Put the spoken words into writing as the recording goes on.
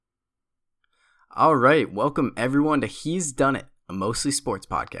All right, welcome everyone to He's Done It, a mostly sports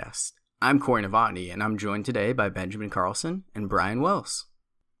podcast. I'm Corey Novotny, and I'm joined today by Benjamin Carlson and Brian Wells.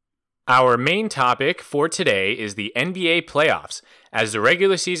 Our main topic for today is the NBA playoffs, as the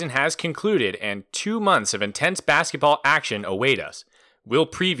regular season has concluded and 2 months of intense basketball action await us. We'll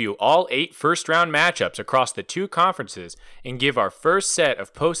preview all 8 first-round matchups across the 2 conferences and give our first set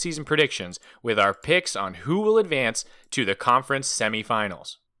of postseason predictions with our picks on who will advance to the conference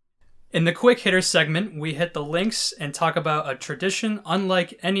semifinals. In the quick hitter segment, we hit the links and talk about a tradition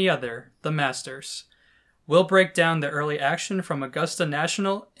unlike any other, the Masters. We'll break down the early action from Augusta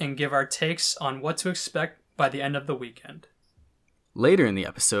National and give our takes on what to expect by the end of the weekend. Later in the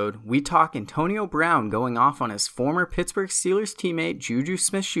episode, we talk Antonio Brown going off on his former Pittsburgh Steelers teammate Juju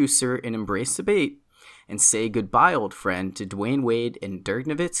Smith-Schuster and embrace debate, and say goodbye, old friend, to Dwayne Wade and Dirk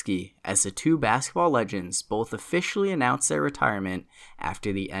Nowitzki as the 2 basketball legends both officially announce their retirement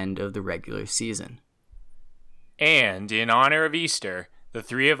after the end of the regular season. And in honor of Easter, the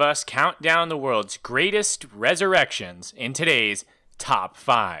 3 of us count down the world's greatest resurrections in today's Top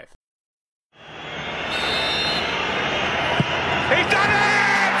 5. He's done it!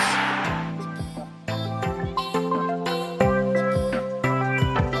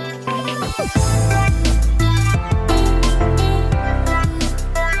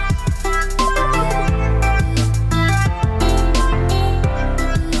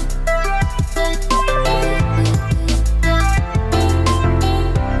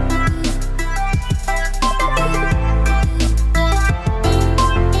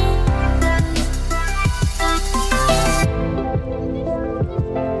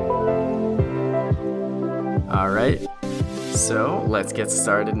 So let's get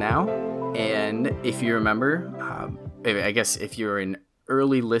started now. And if you remember, I guess if you're an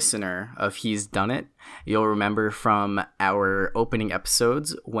early listener of He's Done It, you'll remember from our opening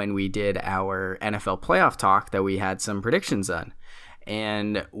episodes when we did our NFL playoff talk that we had some predictions on.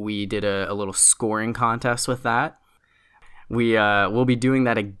 And we did a little scoring contest with that. We'll be doing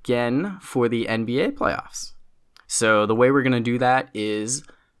that again for the NBA playoffs. So the way we're going to do that is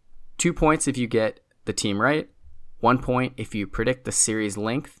 2 points if you get the team right. 1 point if you predict the series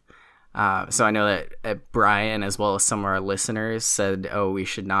length. So I know that Brian, as well as some of our listeners, said, we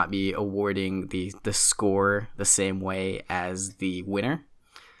should not be awarding the score the same way as the winner.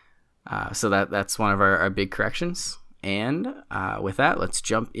 So that's one of our big corrections. And with that, let's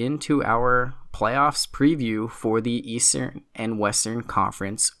jump into our playoffs preview for the Eastern and Western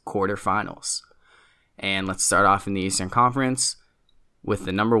Conference quarterfinals. And let's start off in the Eastern Conference with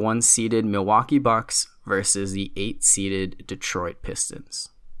the number 1 seeded Milwaukee Bucks versus the 8 seeded Detroit Pistons.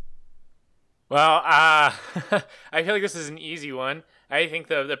 Well, I feel like this is an easy one. I think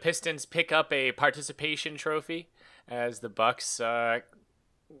the Pistons pick up a participation trophy as the Bucks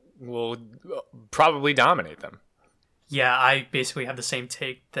will probably dominate them. Yeah, I basically have the same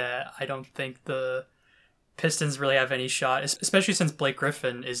take that I don't think the Pistons really have any shot, especially since Blake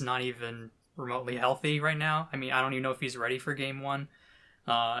Griffin is not even remotely healthy right now. I mean, I don't even know if he's ready for game 1.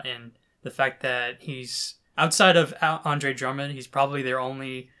 And the fact that he's outside of Andre Drummond, he's probably their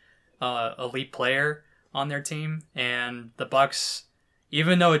only elite player on their team. And the Bucks,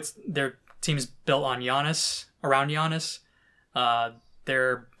 even though their team's built on Giannis, around Giannis,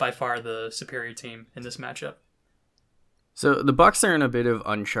 they're by far the superior team in this matchup. So the Bucks are in a bit of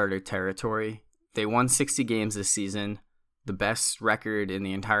uncharted territory. They won 60 games this season, the best record in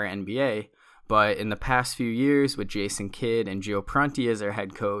the entire NBA. But in the past few years, with Jason Kidd and Gio Prunty as their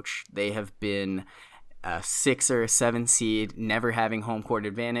head coach, they have been a 6 or a 7 seed, never having home court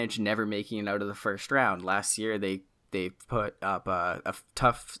advantage, never making it out of the first round. Last year, they put up a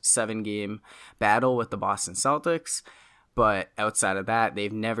tough 7-game battle with the Boston Celtics. But outside of that,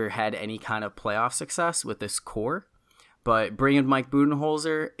 they've never had any kind of playoff success with this core. But bringing Mike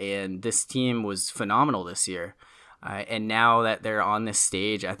Budenholzer, and this team was phenomenal this year. And now that they're on this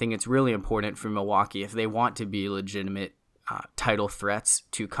stage, I think it's really important for Milwaukee, if they want to be legitimate title threats,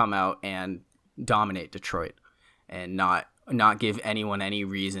 to come out and dominate Detroit and not give anyone any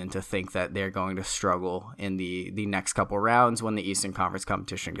reason to think that they're going to struggle in the next couple rounds when the Eastern Conference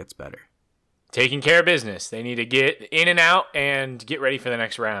competition gets better. Taking care of business. They need to get in and out and get ready for the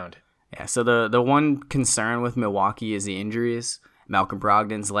next round. Yeah, so the one concern with Milwaukee is the injuries. Malcolm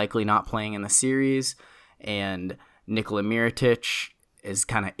Brogdon's likely not playing in the series, and Nikola Mirotic is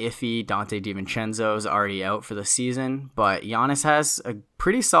kind of iffy. Dante DiVincenzo is already out for the season, but Giannis has a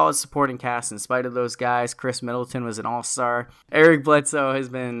pretty solid supporting cast in spite of those guys. Chris Middleton was an all-star. Eric Bledsoe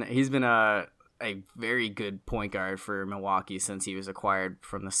he's been a very good point guard for Milwaukee since he was acquired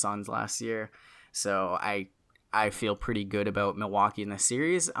from the Suns last year. So I I feel pretty good about Milwaukee in the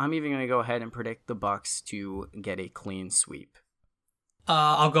series. I'm even going to go ahead and predict the Bucks to get a clean sweep.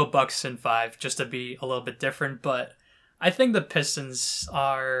 I'll go Bucks in 5 just to be a little bit different, but I think the Pistons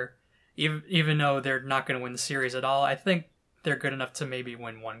are, even though they're not going to win the series at all, I think they're good enough to maybe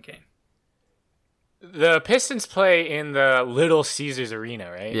win one game. The Pistons play in the Little Caesars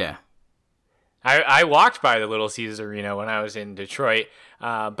Arena, right? Yeah. I walked by the Little Caesars Arena when I was in Detroit,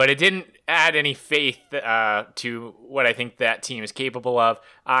 but it didn't add any faith to what I think that team is capable of.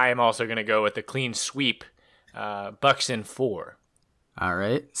 I am also going to go with the clean sweep, Bucks in 4. All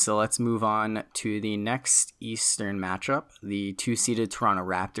right, so let's move on to the next Eastern matchup, the 2-seeded Toronto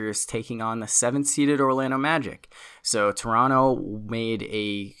Raptors taking on the 7-seeded Orlando Magic. So Toronto made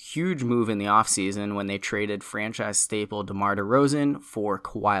a huge move in the offseason when they traded franchise staple DeMar DeRozan for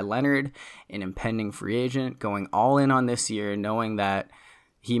Kawhi Leonard, an impending free agent, going all in on this year, knowing that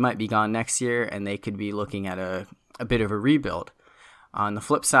he might be gone next year and they could be looking at a bit of a rebuild. On the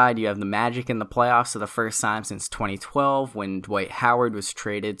flip side, you have the Magic in the playoffs for the first time since 2012 when Dwight Howard was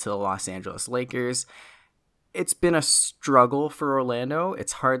traded to the Los Angeles Lakers. It's been a struggle for Orlando.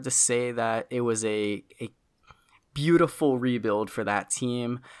 It's hard to say that it was a beautiful rebuild for that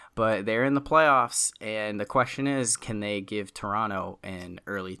team, but they're in the playoffs, and the question is, can they give Toronto an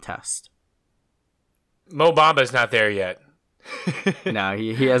early test? Mo Bamba's not there yet. No,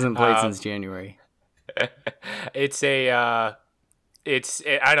 he hasn't played since January.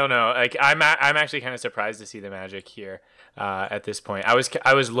 I don't know. Like I'm actually kind of surprised to see the Magic here at this point.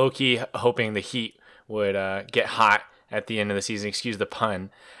 I was low key hoping the Heat would get hot at the end of the season. Excuse the pun.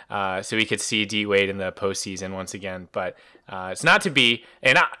 So we could see D Wade in the postseason once again, but it's not to be.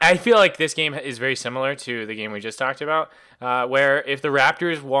 And I feel like this game is very similar to the game we just talked about, where if the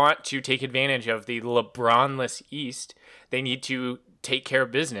Raptors want to take advantage of the LeBron-less East, they need to take care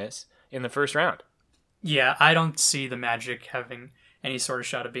of business in the first round. Yeah, I don't see the Magic having any sort of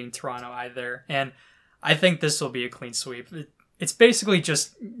shot of being Toronto either. And I think this will be a clean sweep. It's basically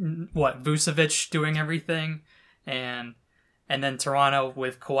just, Vucevic doing everything, and then Toronto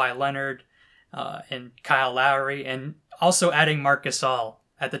with Kawhi Leonard and Kyle Lowry, and also adding Marc Gasol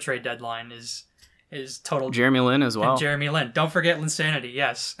at the trade deadline is total. Jeremy Lin as well. And Jeremy Lin. Don't forget Linsanity,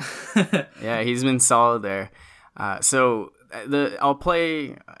 yes. Yeah, he's been solid there. I'll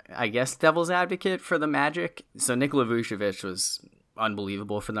play, I guess, devil's advocate for the Magic. So Nikola Vucevic was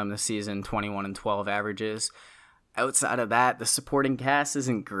unbelievable for them this season, 21 and 12 averages. Outside of that, the supporting cast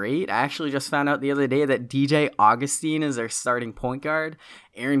isn't great. I actually just found out the other day that DJ Augustine is their starting point guard.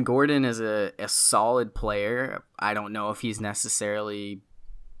 Aaron Gordon is a solid player. I don't know if he's necessarily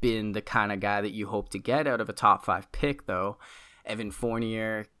been the kind of guy that you hope to get out of a top 5 pick, though. Evan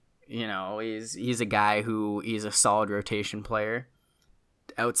Fournier, he's a guy who he's a solid rotation player.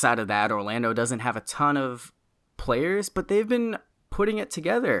 Outside of that, Orlando doesn't have a ton of players, but they've been putting it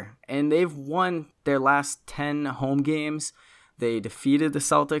together, and they've won their last 10 home games. They defeated the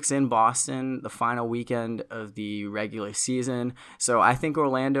Celtics in Boston the final weekend of the regular season. So I think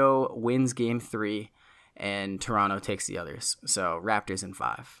Orlando wins game 3 and Toronto takes the others. So Raptors in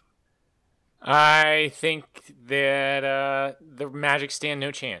 5. I think that the Magic stand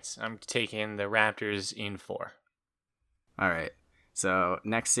no chance. I'm taking the Raptors in 4. All right. So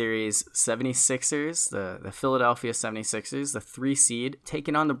next series, 76ers, the Philadelphia 76ers, the 3 seed,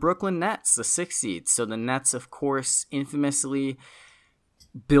 taking on the Brooklyn Nets, the 6 seed. So the Nets, of course, infamously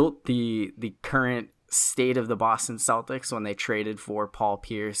built the current state of the Boston Celtics when they traded for Paul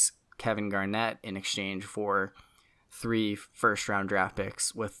Pierce, Kevin Garnett in exchange for 3 first-round draft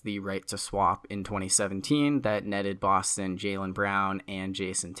picks with the right to swap in 2017 that netted Boston Jaylen Brown and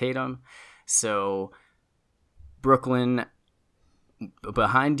Jason Tatum. So Brooklyn,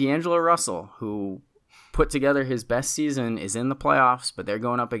 behind D'Angelo Russell, who put together his best season, is in the playoffs, but they're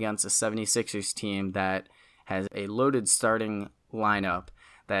going up against a 76ers team that has a loaded starting lineup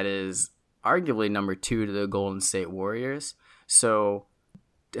that is arguably number 2 to the Golden State Warriors. So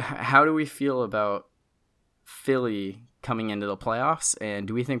how do we feel about Philly coming into the playoffs, and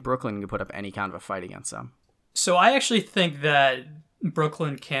do we think Brooklyn can put up any kind of a fight against them? So I actually think that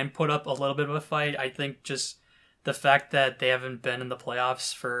Brooklyn can put up a little bit of a fight. I think just the fact that they haven't been in the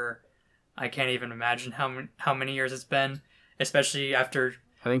playoffs for, I can't even imagine how many years it's been, especially after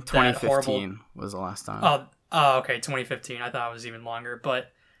I think 2015 was the last time. Oh, okay, 2015. I thought it was even longer,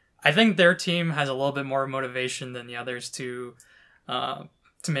 but I think their team has a little bit more motivation than the others to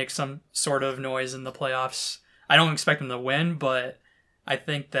make some sort of noise in the playoffs. I don't expect them to win, but I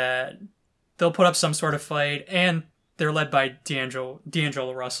think that they'll put up some sort of fight, and they're led by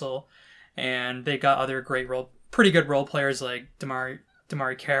D'Angelo Russell, and they got other pretty good role players like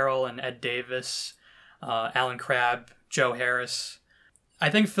Damari Carroll and Ed Davis. Alan Crabb, Joe Harris. I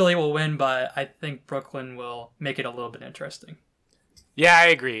think Philly will win, but I think Brooklyn will make it a little bit interesting. Yeah, I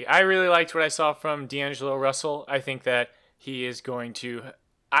agree. I really liked what I saw from D'Angelo Russell. I think that he is going to.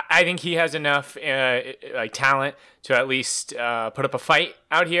 I think he has enough talent to at least put up a fight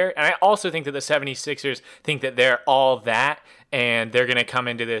out here. And I also think that the 76ers think that they're all that, and they're going to come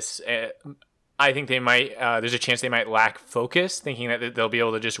into this. I think they might. There's a chance they might lack focus, thinking that they'll be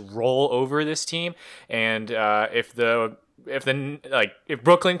able to just roll over this team. And if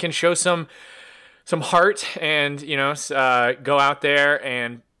Brooklyn can show some heart and go out there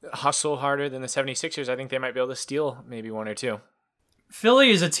and hustle harder than the 76ers, I think they might be able to steal maybe one or two. Philly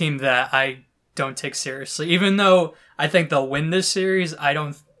is a team that I don't take seriously. Even though I think they'll win this series, I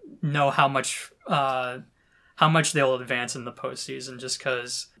don't know how much they'll advance in the postseason, just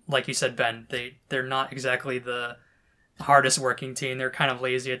because, like you said, Ben, they're not exactly the hardest working team. They're kind of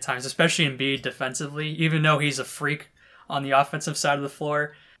lazy at times, especially Embiid defensively. Even though he's a freak on the offensive side of the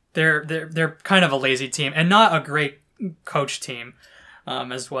floor, they're kind of a lazy team and not a great coach team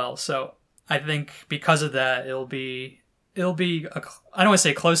as well. So I think because of that, it'll be I don't want to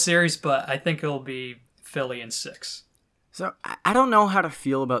say a close series, but I think it'll be Philly in 6. So I don't know how to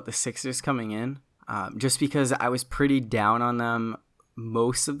feel about the Sixers coming in, just because I was pretty down on them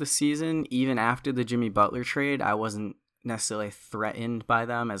most of the season. Even after the Jimmy Butler trade, I wasn't necessarily threatened by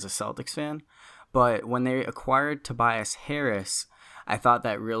them as a Celtics fan. But when they acquired Tobias Harris, I thought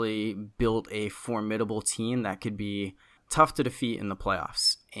that really built a formidable team that could be tough to defeat in the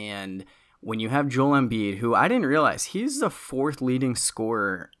playoffs. And when you have Joel Embiid, who I didn't realize, he's the 4th leading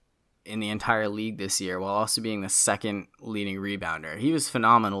scorer in the entire league this year, while also being the 2nd leading rebounder. He was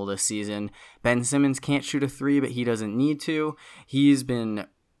phenomenal this season. Ben Simmons can't shoot a 3, but he doesn't need to. He's been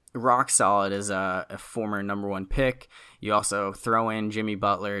rock solid as a former number 1 pick. You also throw in Jimmy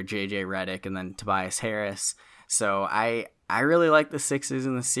Butler, JJ Redick, and then Tobias Harris. So I really like the Sixers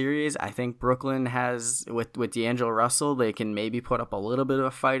in the series. I think Brooklyn has, with D'Angelo Russell, they can maybe put up a little bit of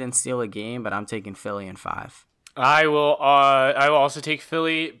a fight and steal a game, but I'm taking Philly in 5. I will also take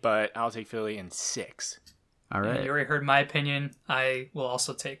Philly, but I'll take Philly in 6. All right. You already heard my opinion. I will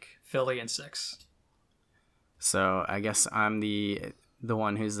also take Philly in 6. So I guess I'm the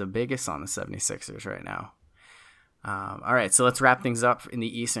one who's the biggest on the 76ers right now. All right, so let's wrap things up in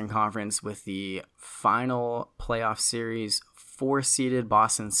the Eastern Conference with the final playoff series. 4-seeded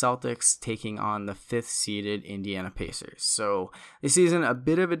Boston Celtics taking on the 5th-seeded Indiana Pacers. So this season, a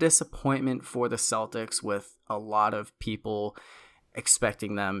bit of a disappointment for the Celtics, with a lot of people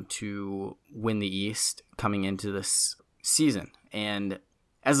expecting them to win the East coming into this season. And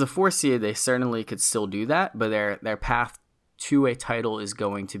as a 4th seed, they certainly could still do that, but their path to a title is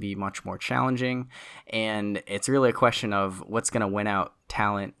going to be much more challenging, and it's really a question of what's going to win out,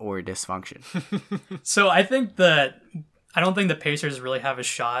 talent or dysfunction. So I don't think the Pacers really have a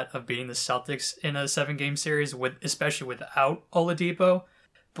shot of beating the Celtics in a 7-game series, especially without Oladipo,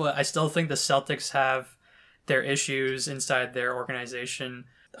 but I still think the Celtics have their issues inside their organization.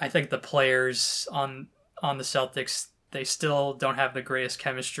 I think the players on the Celtics, they still don't have the greatest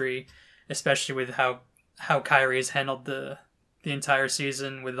chemistry, especially with how Kyrie has handled the entire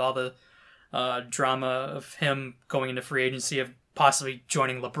season, with all the drama of him going into free agency, of possibly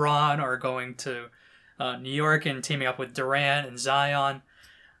joining LeBron or going to New York and teaming up with Durant and Zion.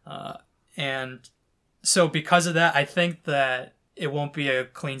 And so because of that, I think that it won't be a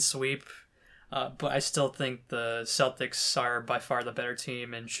clean sweep, but I still think the Celtics are by far the better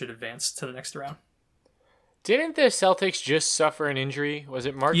team and should advance to the next round. Didn't the Celtics just suffer an injury? Was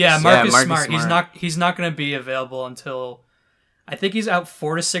it Marcus? Yeah, Marcus Smart. Smart. He's not going to be available until, I think he's out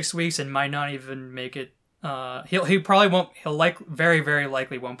 4 to 6 weeks and might not even make it. He probably won't. Very, very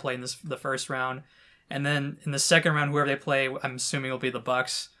likely won't play in the first round, and then in the second round, whoever they play, I'm assuming will be the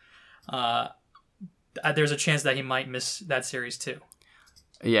Bucks. There's a chance that he might miss that series too.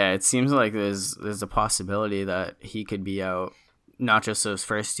 Yeah, it seems like there's a possibility that he could be out not just those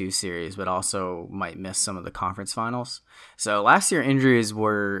first 2 series, but also might miss some of the conference finals. So last year, injuries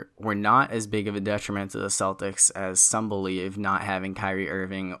were not as big of a detriment to the Celtics as some believe, not having Kyrie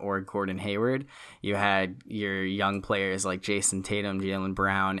Irving or Gordon Hayward. You had your young players like Jason Tatum, Jaylen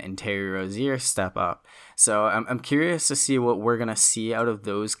Brown, and Terry Rozier step up. So I'm curious to see what we're going to see out of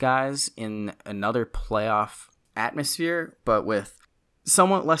those guys in another playoff atmosphere, but with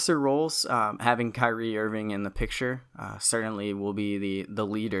somewhat lesser roles. Having Kyrie Irving in the picture certainly will be the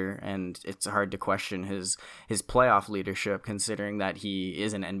leader, and it's hard to question his playoff leadership, considering that he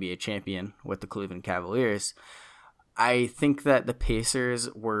is an NBA champion with the Cleveland Cavaliers. I think that the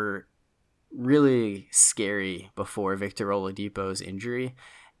Pacers were really scary before Victor Oladipo's injury.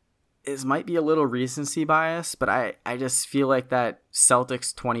 it might be a little recency bias, but I just feel like that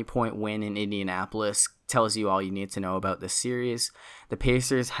Celtics 20-point win in Indianapolis tells you all you need to know about this series. The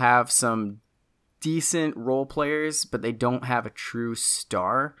Pacers have some decent role players, but they don't have a true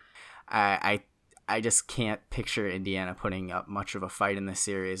star. I just can't picture Indiana putting up much of a fight in this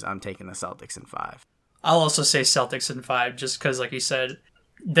series. I'm taking the Celtics in 5. I'll also say Celtics in 5, just because, like you said,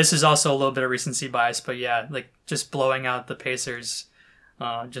 this is also a little bit of recency bias, but yeah, like just blowing out the Pacers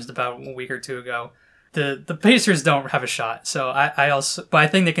just about a week or two ago. The Pacers don't have a shot, so but I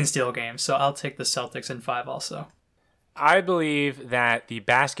think they can steal games, so I'll take the Celtics in 5 also. I believe that the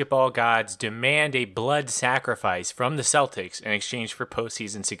basketball gods demand a blood sacrifice from the Celtics in exchange for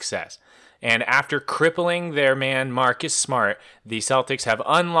postseason success. And after crippling their man Marcus Smart, the Celtics have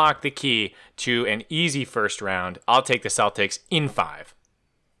unlocked the key to an easy first round. I'll take the Celtics in 5.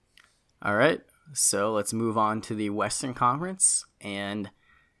 All right, so let's move on to the Western Conference. And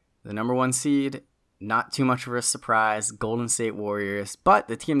the number 1 seed, not too much of a surprise, Golden State Warriors. But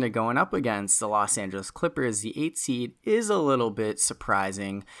the team they're going up against, the Los Angeles Clippers, the 8th seed, is a little bit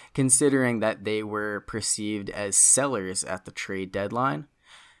surprising considering that they were perceived as sellers at the trade deadline.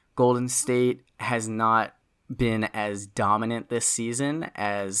 Golden State has not been as dominant this season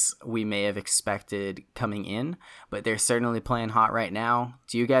as we may have expected coming in, but they're certainly playing hot right now.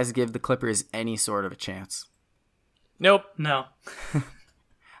 Do you guys give the Clippers any sort of a chance? Nope. No.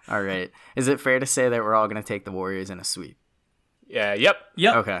 All right. Is it fair to say that we're all going to take the Warriors in a sweep? Yeah. Yep.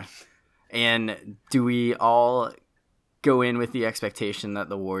 Okay. And do we all go in with the expectation that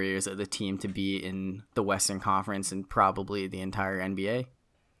the Warriors are the team to be in the Western Conference and probably the entire NBA?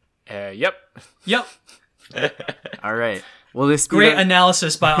 Yep. All right. Will this be great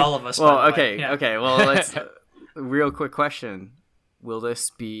analysis by all of us? Well, by the okay. way. Yeah. Okay. Well, let's real quick question. Will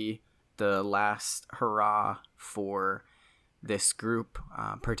this be the last hurrah for this group,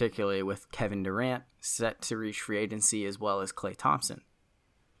 particularly with Kevin Durant set to reach free agency as well as Klay Thompson?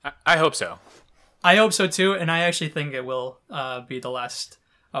 I hope so. I hope so too, and I actually think it will be the last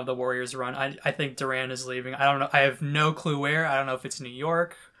of the Warriors run. I think Durant is leaving. I don't know. I have no clue where. I don't know if it's New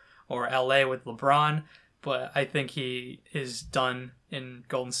York or LA with LeBron, but I think he is done in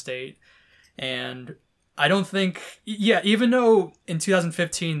Golden State. And I don't think, even though in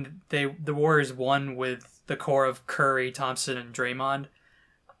 2015 the Warriors won with the core of Curry, Thompson, and Draymond,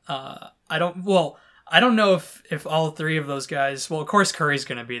 I don't know if all 3 of those guys, well, of course Curry's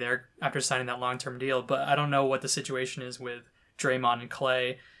going to be there after signing that long-term deal, but I don't know what the situation is with Draymond and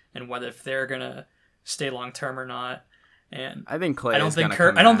Klay and whether if they're going to stay long-term or not. And I think Klay is going to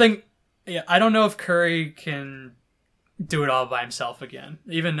come back. I don't know if Curry can do it all by himself again,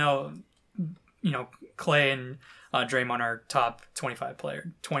 even though, Klay and Draymond are top 25 players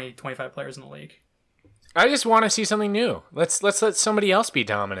in the league. I just want to see something new. Let's let somebody else be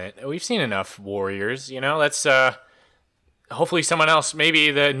dominant. We've seen enough Warriors, Let's hopefully someone else,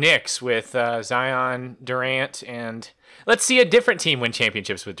 maybe the Knicks with Zion, Durant, and let's see a different team win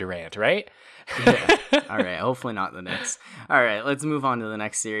championships with Durant, right? Yeah. All right. Hopefully not the Knicks. All right. Let's move on to the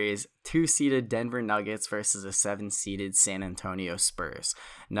next series. 2-seeded Denver Nuggets versus a 7-seeded San Antonio Spurs.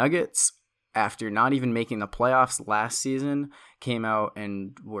 Nuggets, after not even making the playoffs last season, came out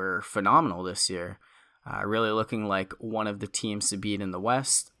and were phenomenal this year. Really looking like one of the teams to beat in the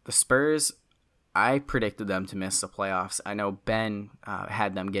West. The Spurs, I predicted them to miss the playoffs. I know Ben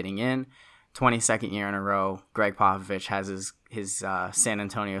had them getting in. 22nd year in a row, Greg Popovich has his San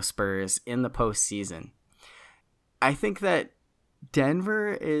Antonio Spurs in the postseason. I think that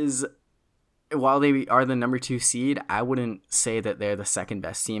Denver is, while they are the number 2 seed, I wouldn't say that they're the second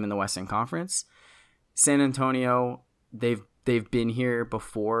best team in the Western Conference. San Antonio, they've been here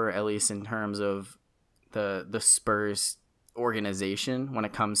before, at least in terms of the Spurs organization when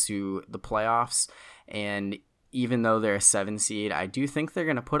it comes to the playoffs, and even though they're a 7 seed, I do think they're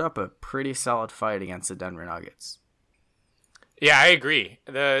going to put up a pretty solid fight against the Denver Nuggets. Yeah, I agree.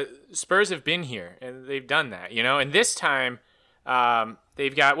 The Spurs have been here, and they've done that, And this time,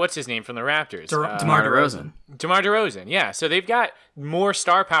 they've got, what's his name from the Raptors? DeMar DeRozan. DeMar DeRozan, yeah. So they've got more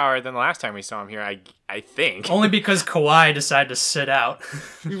star power than the last time we saw him here, I think. Only because Kawhi decided to sit out.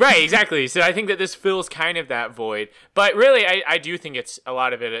 Right, exactly. So I think that this fills kind of that void. But really, I do think a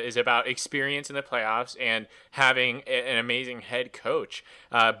lot of it is about experience in the playoffs and having an amazing head coach.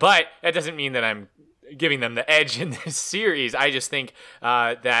 But that doesn't mean that I'm giving them the edge in this series. I just think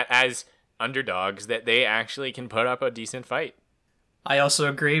that as underdogs, that they actually can put up a decent fight. I also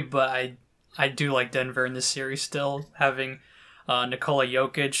agree, but I do like Denver in this series still, having Nikola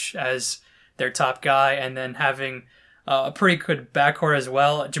Jokic as their top guy, and then having a pretty good backcourt as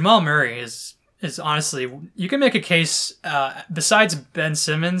well. Jamal Murray is is honestly, you can make a case, besides Ben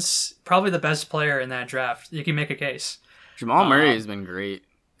Simmons, probably the best player in that draft. You can make a case. Jamal Murray has been great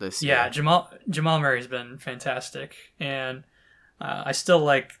this year. Yeah, Jamal Murray's been fantastic. And I still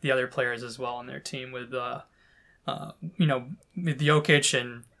like the other players as well on their team with, with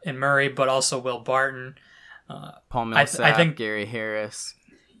Jokic and Murray, but also Will Barton. Paul Millsap, I think Gary Harris.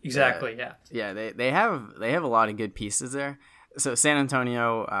 Exactly, yeah. Yeah, they have a lot of good pieces there. So San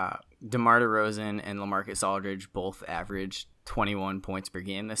Antonio, DeMar DeRozan and LaMarcus Aldridge both averaged 21 points per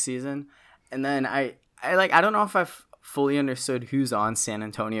game this season. And then I don't know if I've fully understood who's on San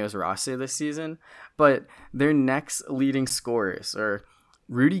Antonio's roster this season, but their next leading scorers are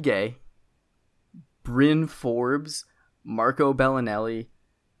Rudy Gay, Bryn Forbes, Marco Bellinelli,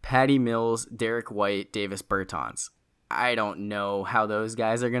 Patty Mills, Derek White, Davis Bertans. I don't know how those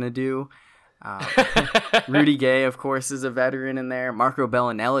guys are going to do. Rudy Gay, of course, is a veteran in there. Marco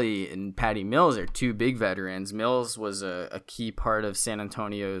Bellinelli and Patty Mills are two big veterans. Mills was a key part of San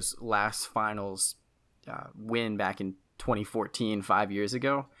Antonio's last finals win back in 2014, 5 years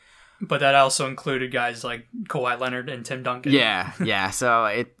ago. But that also included guys like Kawhi Leonard and Tim Duncan. Yeah. So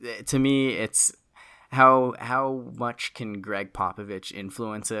it to me, it's how much can Greg Popovich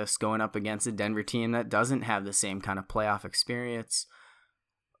influence us going up against a Denver team that doesn't have the same kind of playoff experience.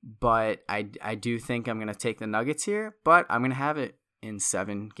 But I do think I'm going to take the Nuggets here, but I'm going to have it in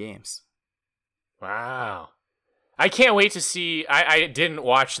 7 games. Wow. I can't wait to see. I didn't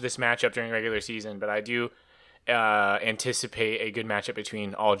watch this matchup during regular season, but I do anticipate a good matchup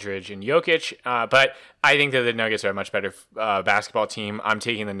between Aldridge and Jokic. But I think that the Nuggets are a much better basketball team. I'm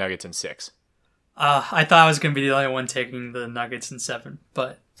taking the Nuggets in 6. I thought I was going to be the only one taking the Nuggets in 7,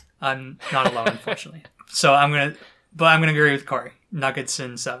 but I'm not alone, unfortunately. So I'm going to agree with Corey. Nuggets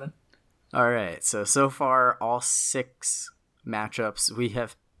in 7. All right. So far, all 6 matchups we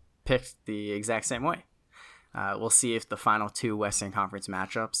have picked the exact same way. We'll see if the final 2 Western Conference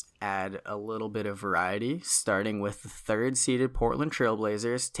matchups add a little bit of variety, starting with the 3rd-seeded Portland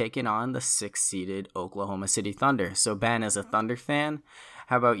Trailblazers taking on the 6th-seeded Oklahoma City Thunder. So, Ben, as a Thunder fan,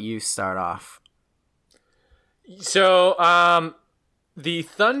 how about you start off? So, the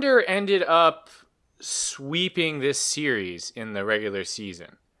Thunder ended up sweeping this series in the regular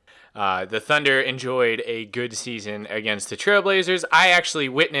season. The Thunder enjoyed a good season against the Trailblazers. I actually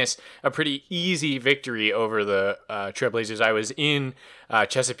witnessed a pretty easy victory over the Trailblazers. I was in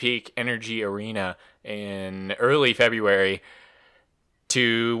Chesapeake Energy Arena in early February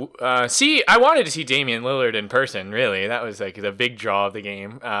to see. I wanted to see Damian Lillard in person, really. That was like the big draw of the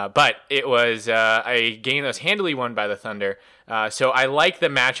game. But it was a game that was handily won by the Thunder. So I like the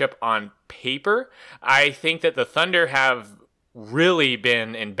matchup on paper. I think that the Thunder have really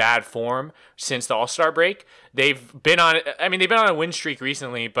been in bad form since the All-Star break. They've been on a win streak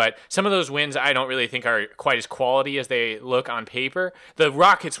recently, but some of those wins I don't really think are quite as quality as they look on paper. The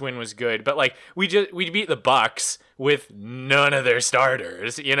Rockets win was good, but like we beat the Bucks with none of their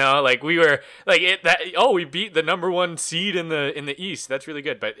starters, we were like we beat the number 1 seed in the East. That's really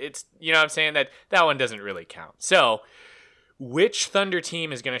good, but it's, what I'm saying, that one doesn't really count. So which Thunder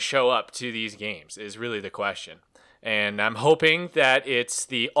team is going to show up to these games is really the question. And I'm hoping that it's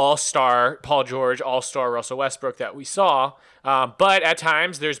the all-star Paul George, all-star Russell Westbrook that we saw. But at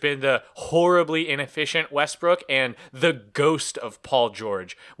times, there's been the horribly inefficient Westbrook and the ghost of Paul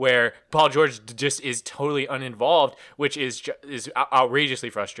George, where Paul George just is totally uninvolved, which is outrageously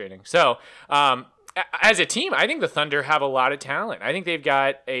frustrating. So, as a team, I think the Thunder have a lot of talent. I think they've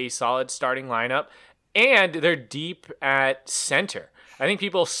got a solid starting lineup, and they're deep at center. I think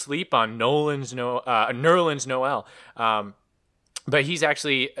people sleep on Nerlens Noel, but he's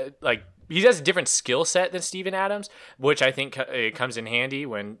actually he has a different skill set than Steven Adams, which I think comes in handy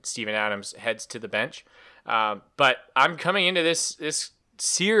when Steven Adams heads to the bench. But I'm coming into this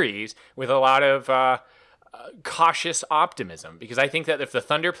series with a lot of cautious optimism, because I think that if the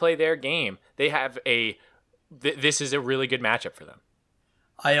Thunder play their game, they have this is a really good matchup for them.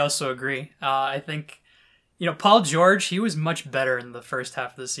 I also agree. I think, Paul George, he was much better in the first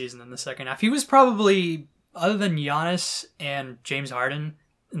half of the season than the second half. He was probably, other than Giannis and James Harden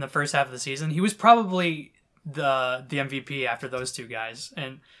in the first half of the season, he was probably the MVP after those two guys.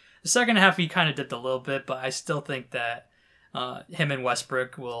 And the second half, he kind of dipped a little bit, but I still think that him and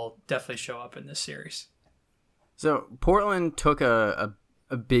Westbrook will definitely show up in this series. So Portland took a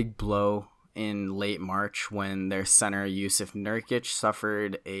big blow in late March when their center Jusuf Nurkic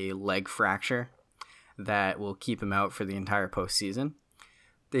suffered a leg fracture that will keep him out for the entire postseason.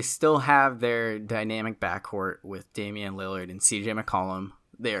 They still have their dynamic backcourt with Damian Lillard and CJ McCollum.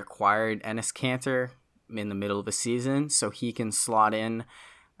 They acquired Enes Kanter in the middle of the season, so he can slot in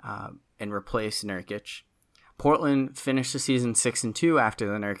and replace Nurkic. Portland finished the season 6-2 after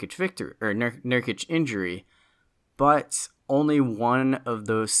the Nurkic injury, but only one of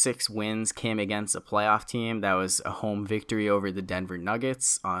those 6 wins came against a playoff team. That was a home victory over the Denver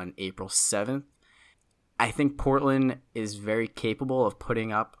Nuggets on April 7th. I think Portland is very capable of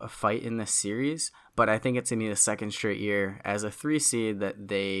putting up a fight in this series, but I think it's going to be the second straight year as a 3 seed that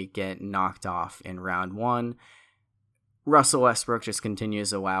they get knocked off in round 1. Russell Westbrook just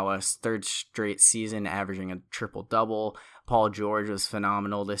continues to wow us. 3rd straight season averaging a triple-double. Paul George was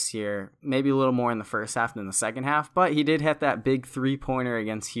phenomenal this year. Maybe a little more in the first half than the second half, but he did hit that big 3-pointer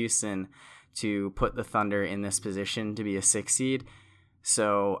against Houston to put the Thunder in this position to be a 6 seed.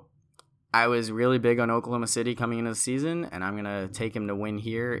 So I was really big on Oklahoma City coming into the season, and I'm going to take him to win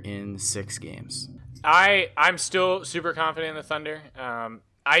here in 6 games. I'm still super confident in the Thunder.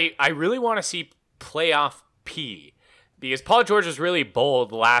 I really want to see playoff P. Because Paul George was really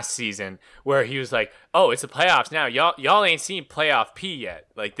bold last season where he was like, oh, it's the playoffs now. Y'all ain't seen playoff P yet.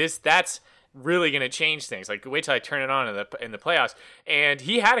 Like that's really going to change things. Like wait till I turn it on in the playoffs. And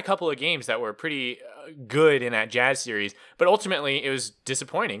he had a couple of games that were pretty good in that Jazz series. But ultimately it was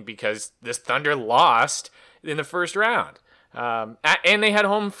disappointing because this Thunder lost in the first round. And they had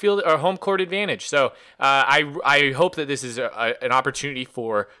home court advantage. So I hope that this is an opportunity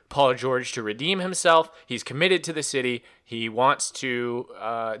for Paul George to redeem himself. He's committed to the city. He wants to.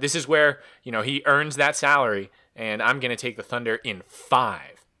 This is where he earns that salary. And I'm going to take the Thunder in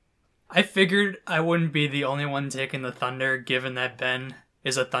 5. I figured I wouldn't be the only one taking the Thunder, given that Ben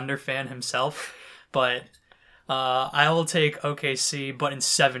is a Thunder fan himself. But I will take OKC, but in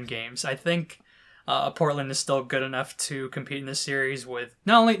 7 games. I think. Portland is still good enough to compete in this series with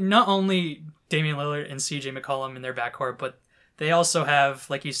not only Damian Lillard and CJ McCollum in their backcourt, but they also have,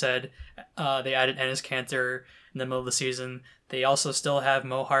 like you said, they added Enes Kanter in the middle of the season. They also still have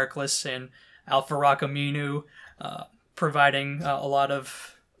Mo Harkless and Al-Farouq Aminu providing a lot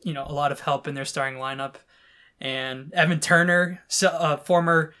of help in their starting lineup. And Evan Turner,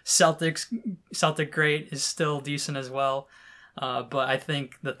 former Celtic great, is still decent as well. But I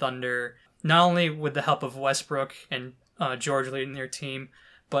think the Thunder, not only with the help of Westbrook and George leading their team,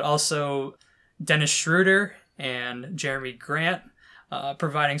 but also Dennis Schroeder and Jeremy Grant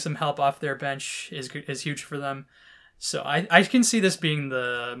providing some help off their bench is huge for them. So I can see this being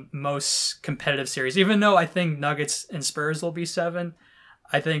the most competitive series. Even though I think Nuggets and Spurs will be 7,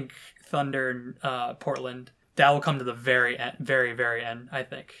 I think Thunder and Portland, that will come to the very end, very, very end, I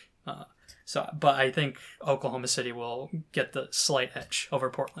think. But I think Oklahoma City will get the slight edge over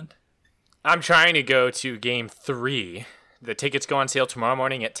Portland. I'm trying to go to game 3. The tickets go on sale tomorrow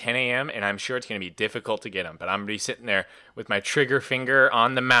morning at 10 a.m., and I'm sure it's going to be difficult to get them. But I'm going to be sitting there with my trigger finger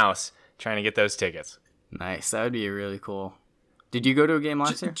on the mouse trying to get those tickets. Nice. That would be really cool. Did you go to a game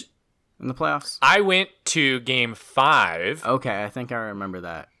last year in the playoffs? I went to game 5. Okay, I think I remember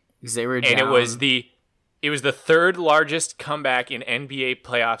that. Because they were down. And it was the 3rd largest comeback in NBA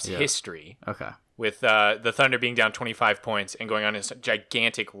playoffs history. Okay. With the Thunder being down 25 points and going on a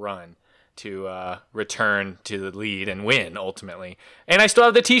gigantic run to return to the lead and win ultimately. And I still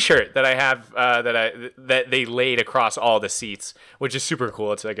have the T-shirt that I have that they laid across all the seats, which is super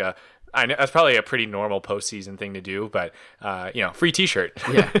cool. It's like I know that's probably a pretty normal postseason thing to do, but free T-shirt.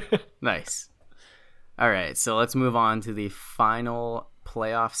 Yeah, nice. All right, so let's move on to the final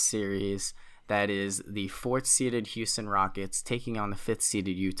playoff series. That is the 4th-seeded Houston Rockets taking on the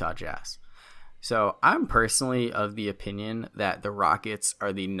 5th-seeded Utah Jazz. So I'm personally of the opinion that the Rockets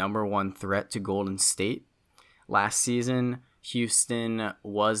are the number 1 threat to Golden State. Last season, Houston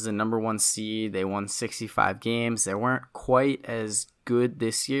was the number 1 seed. They won 65 games. They weren't quite as good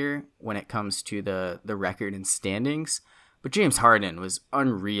this year when it comes to the record and standings. But James Harden was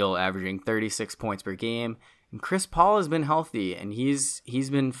unreal, averaging 36 points per game. And Chris Paul has been healthy, and he's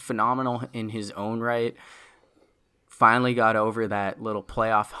been phenomenal in his own right. Finally got over that little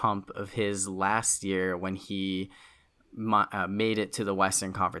playoff hump of his last year when he made it to the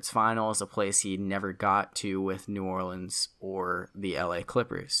Western Conference Finals, a place he never got to with New Orleans or the LA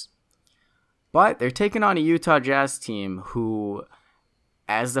Clippers. But they're taking on a Utah Jazz team who,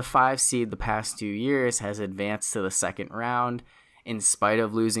 as the 5 seed the past 2 years, has advanced to the second round. In spite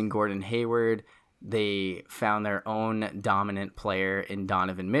of losing Gordon Hayward, they found their own dominant player in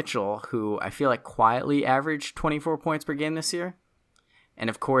Donovan Mitchell, who I feel like quietly averaged 24 points per game this year. And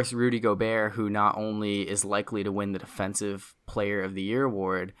of course, Rudy Gobert, who not only is likely to win the Defensive Player of the Year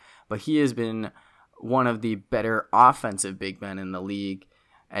award, but he has been one of the better offensive big men in the league,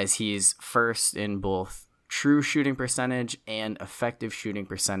 as he's first in both true shooting percentage and effective shooting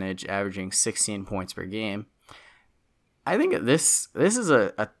percentage, averaging 16 points per game. I think this is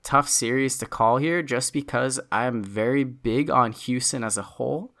a tough series to call here just because I'm very big on Houston as a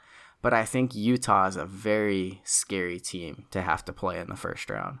whole, but I think Utah is a very scary team to have to play in the first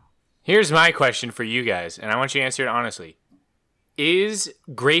round. Here's my question for you guys, and I want you to answer it honestly. Is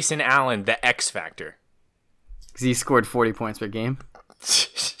Grayson Allen the X factor? Because he scored 40 points per game.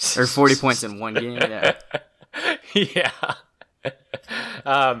 Or 40 points in one game, yeah. Yeah.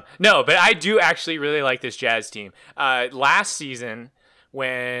 No, but I do actually really like this Jazz team. Last season,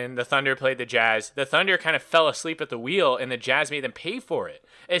 when the Thunder played the Jazz, the Thunder kind of fell asleep at the wheel, and the Jazz made them pay for it,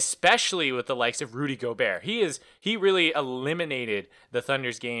 especially with the likes of Rudy Gobert. He really eliminated the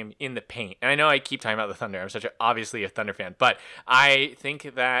Thunder's game in the paint. And I know I keep talking about the Thunder. I'm obviously a Thunder fan, but I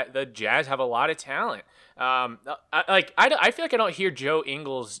think that the Jazz have a lot of talent. I feel like I don't hear Joe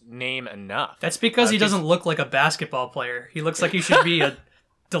Ingles' name enough. That's because he doesn't look like a basketball player. He looks like he should be a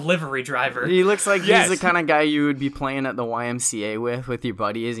delivery driver. He looks like he's the kind of guy you would be playing at the YMCA with your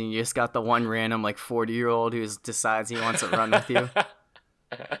buddies, and you just got the one random 40-year-old who decides he wants to run with you.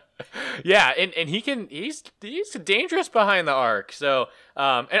 Yeah, and he's dangerous behind the arc. So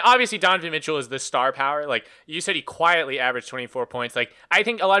and obviously Donovan Mitchell is the star power. Like you said, he quietly averaged 24 points. Like I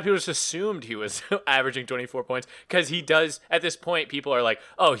think a lot of people just assumed he was averaging 24 points because he does. At this point, people are like,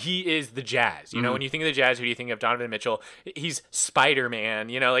 oh, he is the Jazz. You know, when you think of the Jazz, who do you think of? Donovan Mitchell. He's Spider-Man.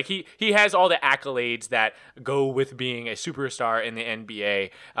 You know, like he has all the accolades that go with being a superstar in the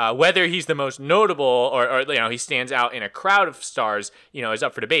NBA. Whether he's the most notable or he stands out in a crowd of stars, is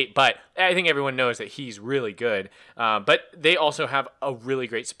up for debate. But I think everyone knows that he's really good. But they also have a really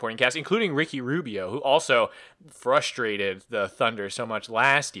great supporting cast, including Ricky Rubio, who also frustrated the Thunder so much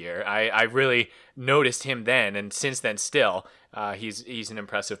last year. I really noticed him then, and since then still, he's an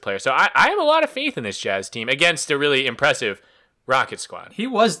impressive player. So I have a lot of faith in this Jazz team against a really impressive Rocket squad. He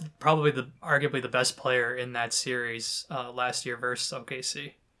was probably arguably the best player in that series last year versus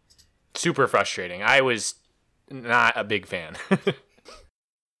OKC. Super frustrating. I was not a big fan.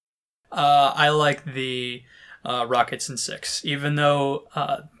 I like the Rockets in 6. Even though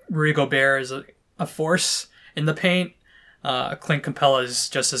Rudy Gobert is a force in the paint, Clint Capella is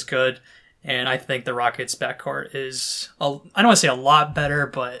just as good. And I think the Rockets' backcourt is, I don't want to say a lot better,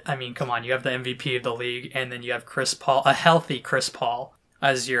 but I mean, come on, you have the MVP of the league, and then you have Chris Paul, a healthy Chris Paul,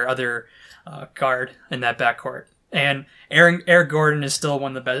 as your other guard in that backcourt. And Eric Gordon is still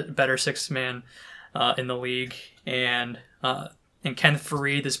one of the better sixth man in the league. And Kenneth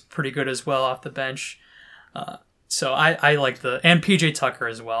Faried is pretty good as well off the bench. So I like and PJ Tucker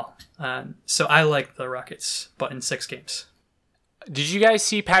as well. So I like the Rockets, but in 6 games. Did you guys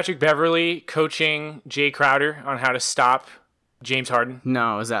see Patrick Beverley coaching Jay Crowder on how to stop James Harden?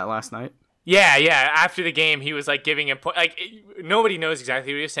 No, was that last night? Yeah. After the game, he was giving him nobody knows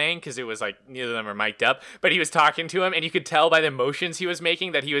exactly what he was saying because it was neither of them are mic'd up. But he was talking to him, and you could tell by the motions he was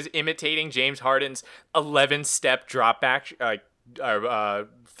making that he was imitating James Harden's 11-step drop back,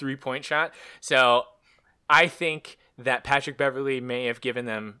 3-point shot. So I think that Patrick Beverley may have given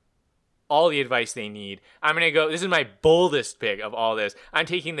them all the advice they need. I'm going to go, this is my boldest pick of all this. I'm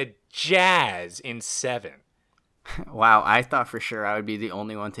taking the Jazz in 7. Wow, I thought for sure I would be the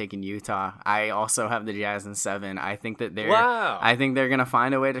only one taking Utah. I also have the Jazz in 7. I think that they're going to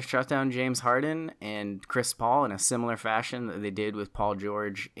find a way to shut down James Harden and Chris Paul in a similar fashion that they did with Paul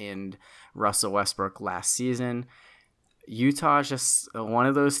George and Russell Westbrook last season. Utah is just one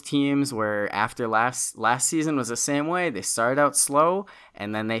of those teams where after last season was the same way. They started out slow,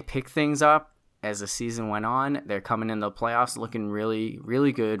 and then they picked things up as the season went on. They're coming in the playoffs looking really,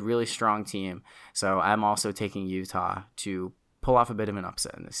 really good, really strong team. So I'm also taking Utah to pull off a bit of an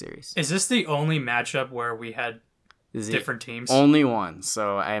upset in this series. Is this the only matchup where we had different teams? Only one.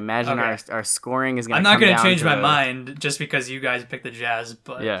 So I imagine our scoring is going to I'm not going to change my mind just because you guys picked the Jazz,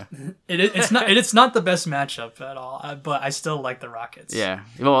 but yeah. it's not the best matchup at all, but I still like the Rockets. Yeah.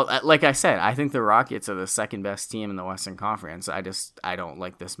 Well, like I said, I think the Rockets are the second best team in the Western Conference. I don't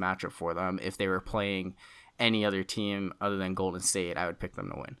like this matchup for them. If they were playing any other team other than Golden State, I would pick them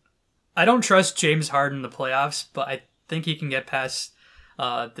to win. I don't trust James Harden in the playoffs, but I think he can get past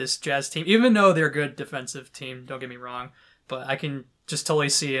this Jazz team, even though they're a good defensive team, don't get me wrong, but I can just totally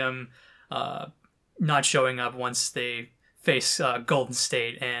see him not showing up once they face Golden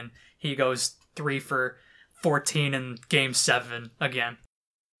State and he goes 3 for 14 in game 7 again.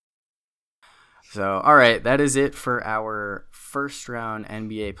 So, all right, that is it for our first round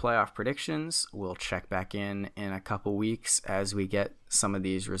NBA playoff predictions. We'll check back in a couple weeks as we get some of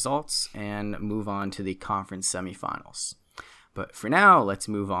these results and move on to the conference semifinals. But for now, let's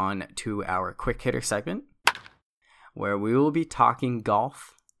move on to our quick hitter segment, where we will be talking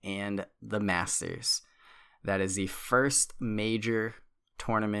golf and the Masters. That is the first major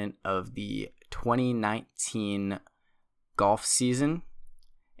tournament of the 2019 golf season.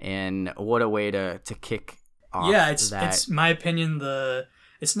 And what a way to kick off. Yeah, it's my opinion.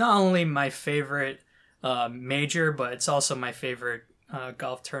 It's not only my favorite major, but it's also my favorite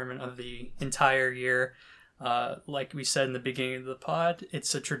golf tournament of the entire year. Like we said in the beginning of the pod,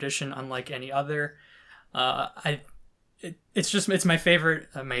 it's a tradition unlike any other. It's my favorite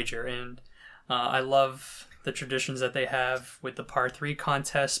major, and I love the traditions that they have with the par 3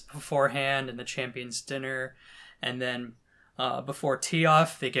 contest beforehand and the champions dinner, and then before tee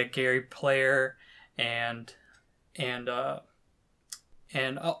off they get Gary Player and in honor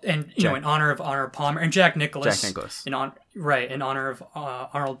of Arnold Palmer and Jack Nicklaus. In honor of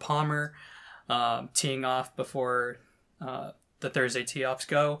Arnold Palmer, teeing off before the Thursday tee-offs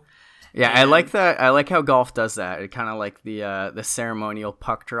go. Yeah, I like that. I like how golf does that. It kind of like the ceremonial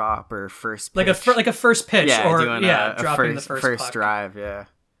puck drop or first pitch. like a first pitch, yeah, or doing dropping the first puck. drive. Yeah,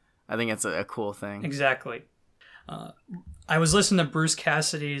 I think it's a cool thing. Exactly. I was listening to Bruce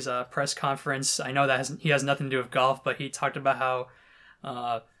Cassidy's press conference. I know that he has nothing to do with golf, but he talked about how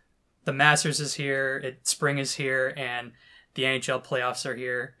the Masters is here, spring is here, and the NHL playoffs are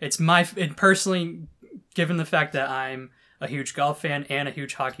here. Personally, given the fact that I'm a huge golf fan and a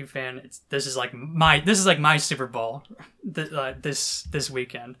huge hockey fan, this is like my Super Bowl this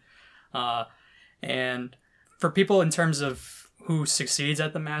weekend. And for people in terms of who succeeds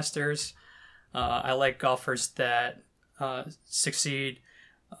at the Masters, I like golfers that succeed,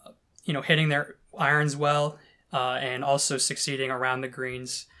 hitting their irons well, and also succeeding around the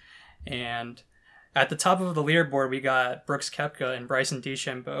greens. And at the top of the leaderboard, we got Brooks Koepka and Bryson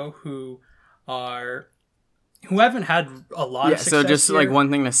DeChambeau, who haven't had a lot of success. So just here. like one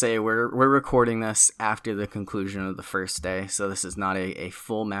thing to say, we're recording this after the conclusion of the first day, so this is not a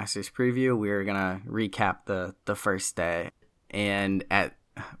full Masters preview. We're gonna recap the first day, and at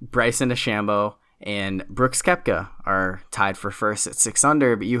Bryson DeChambeau and Brooks Koepka are tied for first at 6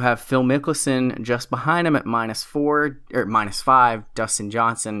 under, but you have Phil Mickelson just behind him at -5, Dustin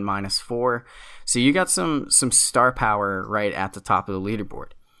Johnson -4. So you got some star power right at the top of the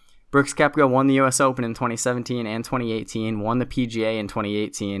leaderboard. Brooks Koepka won the U.S. Open in 2017 and 2018, won the PGA in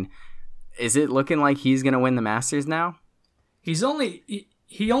 2018. Is it looking like he's going to win the Masters now? He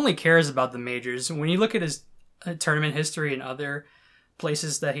only cares about the majors. When you look at his tournament history and other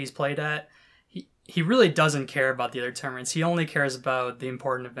places that he's played at, he really doesn't care about the other tournaments. He only cares about the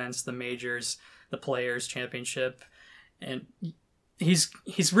important events, the majors, the Players Championship, and he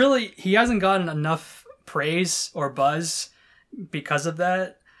hasn't gotten enough praise or buzz because of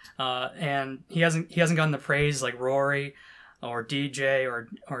that. And he hasn't gotten the praise like Rory or DJ or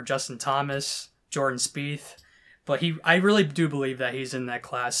Justin Thomas, Jordan Spieth, but I really do believe that he's in that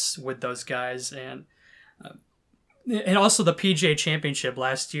class with those guys. And also the PGA Championship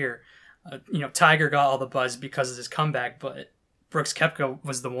last year, Tiger got all the buzz because of his comeback, but Brooks Koepka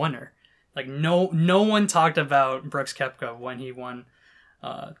was the winner. Like no one talked about Brooks Koepka when he won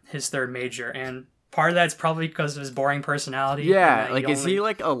his third major, and part of that's probably because of his boring personality. Yeah, like is he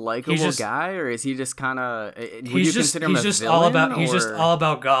like a likable guy, or is he just kind of? He's just all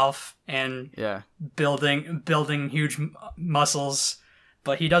about golf and building huge muscles,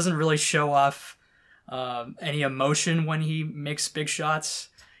 but he doesn't really show off any emotion when he makes big shots.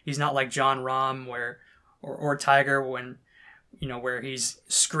 He's not like Jon Rahm or Tiger where he's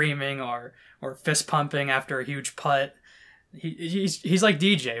screaming or fist pumping after a huge putt. He's like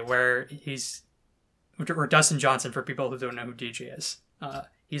DJ or Dustin Johnson, for people who don't know who DJ is.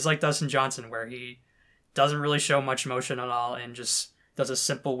 He's like Dustin Johnson, where he doesn't really show much motion at all and just does a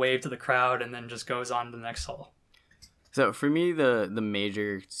simple wave to the crowd and then just goes on to the next hole. So for me, the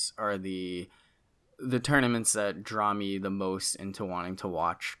majors are the tournaments that draw me the most into wanting to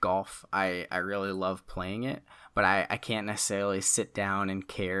watch golf. I really love playing it, but I can't necessarily sit down and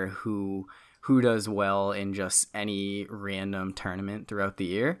care who does well in just any random tournament throughout the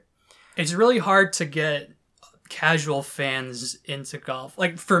year. It's really hard to get casual fans into golf.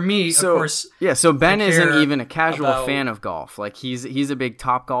 Like for me, of course. Yeah, so Ben isn't even a casual fan of golf. Like he's a big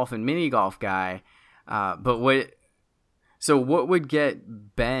Top Golf and mini golf guy. But what would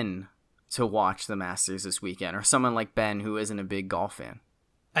get Ben to watch the Masters this weekend, or someone like Ben who isn't a big golf fan?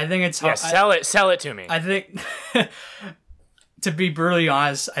 I think it's hard. Yeah, sell it to me. I think to be brutally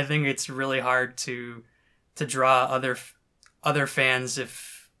honest, I think it's really hard to draw other fans if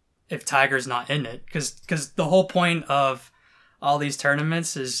Tiger's not in it, because the whole point of all these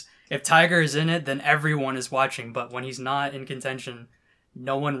tournaments is if Tiger is in it, then everyone is watching. But when he's not in contention,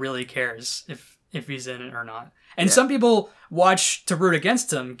 no one really cares. if he's in it or not. And some people watch to root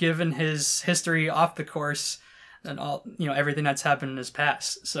against him, given his history off the course and all, everything that's happened in his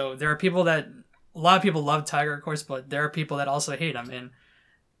past. So there are people a lot of people love Tiger, of course, but there are people that also hate him, and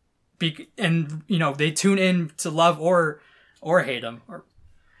they tune in to love or hate him.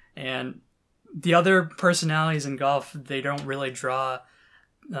 And the other personalities in golf, they don't really draw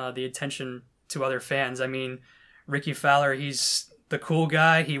the attention to other fans. I mean, Ricky Fowler, he's the cool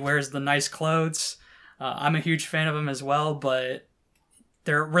guy. He wears the nice clothes. I'm a huge fan of him as well, but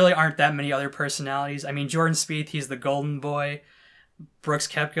there really aren't that many other personalities. I mean, Jordan Spieth, he's the golden boy. Brooks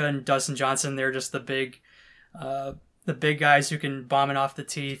Koepka and Dustin Johnson, they're just the big guys who can bomb it off the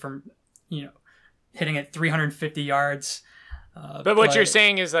tee from, hitting it 350 yards. But what you're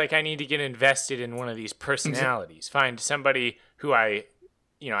saying is, like, I need to get invested in one of these personalities. Find somebody who I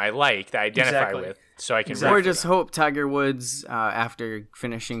like, that I identify with, so I can Or just hope Tiger Woods, after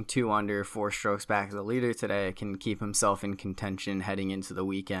finishing 2 under, 4 strokes back as the leader today, can keep himself in contention heading into the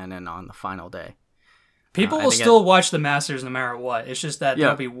weekend and on the final day. People will still watch the Masters no matter what. It's just that the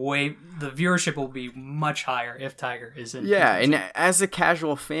viewership will be much higher if Tiger is in. Yeah, and as a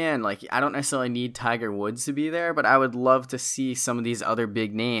casual fan, like, I don't necessarily need Tiger Woods to be there, but I would love to see some of these other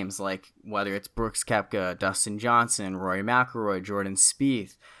big names, like whether it's Brooks Koepka, Dustin Johnson, Rory McIlroy, Jordan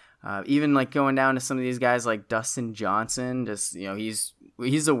Spieth, even like going down to some of these guys like Dustin Johnson. Just he's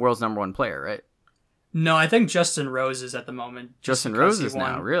the world's #1 player, right? No, I think Justin Rose is at the moment. Justin Rose is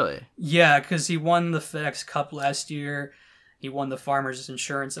now, really? Yeah, because he won the FedEx Cup last year. He won the Farmers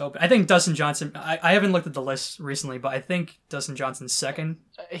Insurance Open. I think Dustin Johnson, I haven't looked at the list recently, but I think Dustin Johnson's second.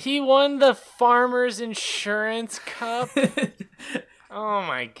 He won the Farmers Insurance Cup? Oh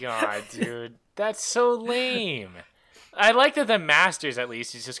my god, dude. That's so lame. I like that the Masters, at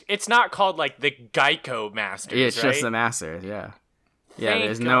least, it's not called like the Geico Masters, yeah, it's right? just the Masters, yeah. Yeah, Thank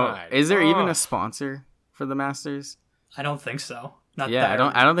there's God. Is there even a sponsor for the Masters? I don't think so. I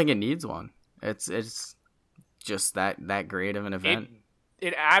don't think it needs one. It's just that great of an event.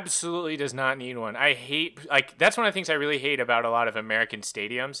 It absolutely does not need one. I hate, like, that's one of the things I really hate about a lot of American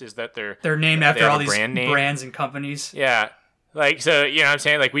stadiums is that they're named after all these brands and companies. Yeah. Like, so, you know what I'm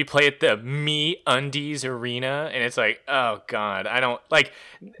saying? Like, we play at the Me Undies Arena, and it's like, oh, God, I don't, like...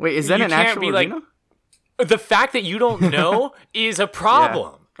 Wait, is that an actual arena? Like, the fact that you don't know is a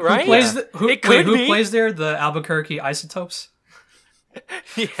problem, right? Who plays there? The Albuquerque Isotopes?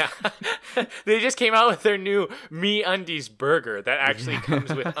 Yeah. They just came out with their new Me Undies burger that actually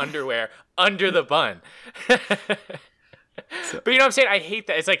comes with underwear under the bun. But you know what I'm saying? I hate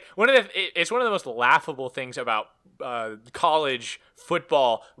that. It's like it's one of the most laughable things about college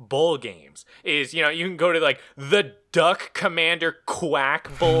football bowl games is, you can go to like the Duck Commander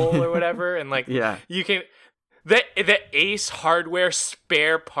Quack Bowl or whatever, and like you can the Ace Hardware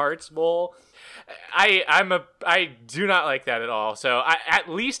Spare Parts Bowl. I do not like that at all. So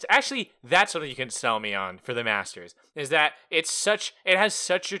that's something you can sell me on for the Masters, is that it has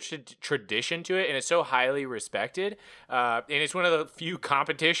such a tradition to it, and it's so highly respected. And it's one of the few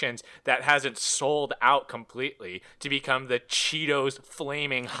competitions that hasn't sold out completely to become the Cheetos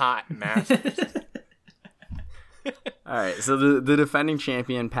Flaming Hot Masters. All right, so the defending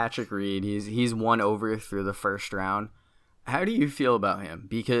champion Patrick Reed, he's won over through the first round. How do you feel about him?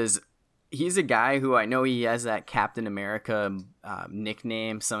 Because he's a guy who I know he has that Captain America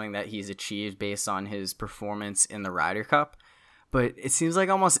nickname, something that he's achieved based on his performance in the Ryder Cup. But it seems like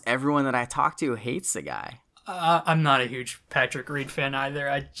almost everyone that I talk to hates the guy. I'm not a huge Patrick Reed fan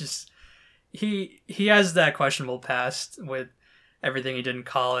either. He has that questionable past with everything he did in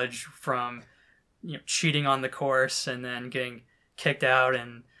college, from cheating on the course and then getting kicked out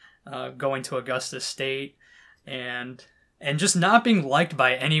and going to Augusta State and just not being liked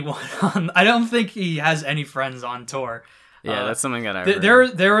by anyone. I don't think he has any friends on tour. Yeah, that's something that I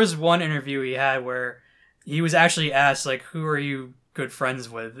heard. There was one interview he had where he was actually asked, like, who are you good friends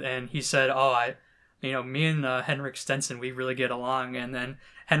with? And he said, me and Henrik Stenson, we really get along. And then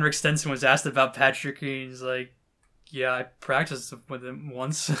Henrik Stenson was asked about Patrick, and he's like, yeah, I practiced with him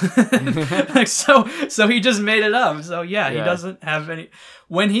once. Like, so he just made it up. So he doesn't have any.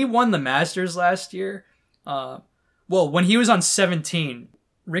 When he won the Masters last year, when he was on 17,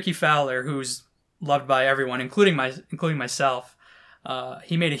 Ricky Fowler, who's loved by everyone, including myself,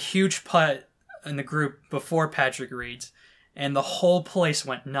 he made a huge putt in the group before Patrick Reed's, and the whole place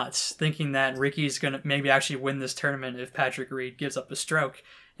went nuts, thinking that Ricky's going to maybe actually win this tournament if Patrick Reed gives up a stroke,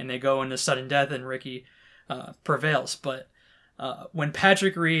 and they go into sudden death and Ricky prevails. But when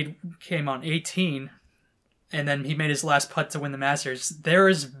Patrick Reed came on 18, and then he made his last putt to win the Masters, there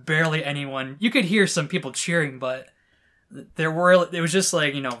was barely anyone. You could hear some people cheering, but it was just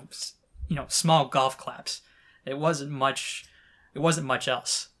like, small golf claps. It wasn't much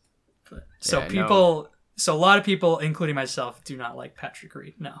else. So a lot of people, including myself, do not like Patrick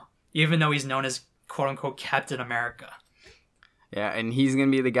Reed. No, even though he's known as quote unquote Captain America. Yeah, and he's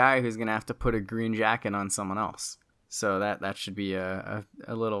gonna be the guy who's gonna have to put a green jacket on someone else. So that should be a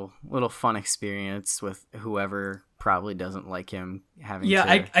little fun experience with whoever probably doesn't like him having. Yeah,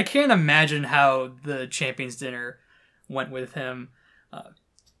 to... I can't imagine how the Champions Dinner went with him.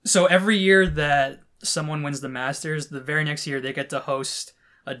 So every year that someone wins the Masters, the very next year they get to host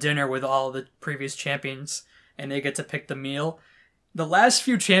a dinner with all the previous champions, and they get to pick the meal. The last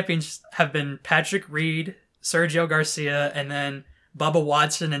few champions have been Patrick Reed, Sergio Garcia, and then Bubba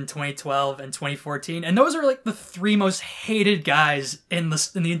Watson in 2012 and 2014, and those are like the three most hated guys in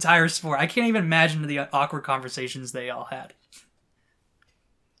the entire sport. I can't even imagine the awkward conversations they all had.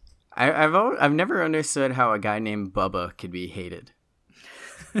 I've never understood how a guy named Bubba could be hated,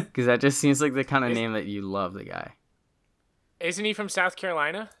 because that just seems like the kind of name that you love the guy. Isn't he from South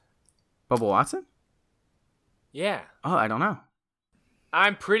Carolina? Bubba Watson? Yeah. Oh, I don't know.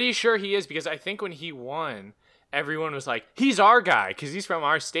 I'm pretty sure he is, because I think when he won, everyone was like, he's our guy because he's from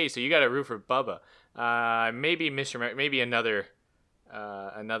our state, so you got to root for Bubba. Maybe another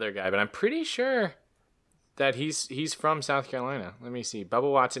guy, but I'm pretty sure that he's from South Carolina. Let me see.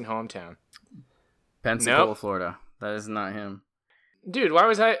 Bubba Watson hometown. Pensacola, Nope. Florida. That is not him. Dude, why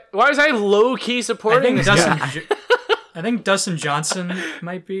was I low key supporting this guy? I think Dustin Johnson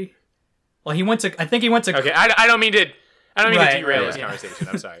might be. Well, he went to. Okay, I don't mean to derail this right. conversation.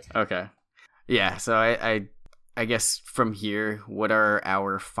 I'm sorry. Okay. Yeah, so I guess from here, what are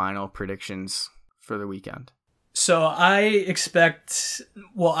our final predictions for the weekend? So I expect.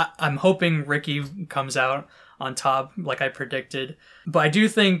 Well, I'm hoping Ricky comes out on top, like I predicted. But I do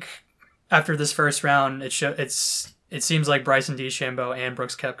think after this first round, it seems like Bryson DeChambeau and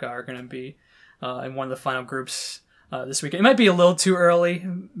Brooks Koepka are going to be in one of the final groups this weekend. It might be a little too early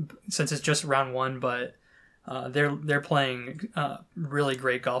since it's just round one, but they're playing really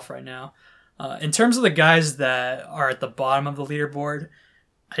great golf right now. In terms of the guys that are at the bottom of the leaderboard,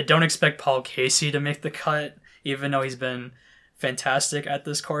 I don't expect Paul Casey to make the cut, even though he's been fantastic at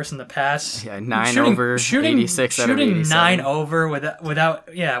this course in the past. Yeah, 9 over, 86 out of 87. Shooting 9 over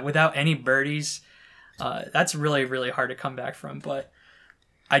without any birdies. That's really, really hard to come back from. But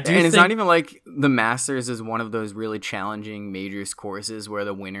I do think... it's not even like the Masters is one of those really challenging majors courses where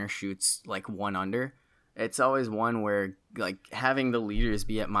the winner shoots like 1 under. It's always one where like having the leaders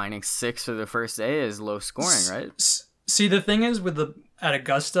be at -6 for the first day is low scoring, right? See, the thing is at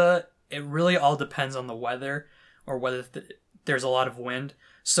Augusta, it really all depends on the weather or whether there's a lot of wind.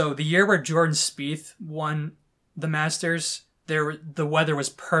 So the year where Jordan Spieth won the Masters, the weather was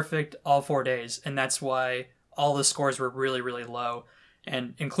perfect all 4 days, and that's why all the scores were really, really low.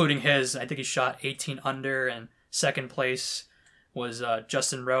 And including his, I think he shot 18 under, and second place was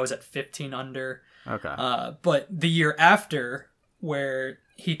Justin Rose at 15 under. Okay. But the year after, where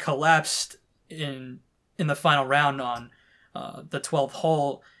he collapsed in the final round on the 12th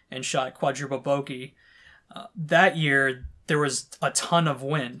hole and shot quadruple bogey, that year there was a ton of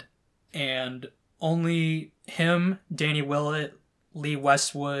wind, and only him, Danny Willett, Lee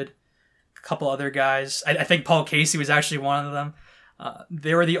Westwood, a couple other guys. I think Paul Casey was actually one of them.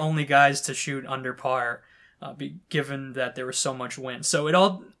 They were the only guys to shoot under par, given that there was so much wind. So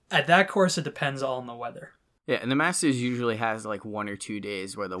at that course, it depends all on the weather. Yeah, and the Masters usually has like 1 or 2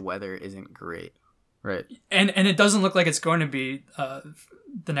 days where the weather isn't great, right? And it doesn't look like it's going to be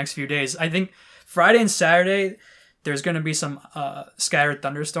the next few days. I think Friday and Saturday, there's going to be some scattered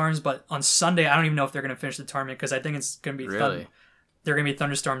thunderstorms, but on Sunday, I don't even know if they're going to finish the tournament because I think it's going to be they're going to be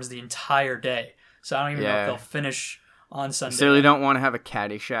thunderstorms the entire day. So I don't even know if they'll finish on Sunday. So you don't want to have a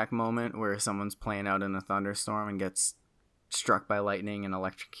Caddyshack moment where someone's playing out in a thunderstorm and gets struck by lightning and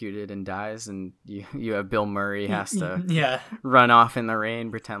electrocuted and dies, and you have Bill Murray has to run off in the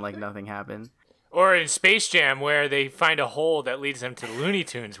rain, pretend like nothing happened. Or in Space Jam, where they find a hole that leads them to the Looney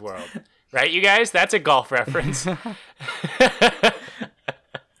Tunes world. Right, you guys? That's a golf reference. All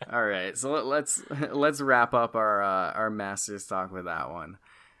right, so let's wrap up our Masters talk with that one.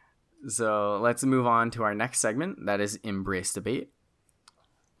 So let's move on to our next segment, that is Embrace Debate.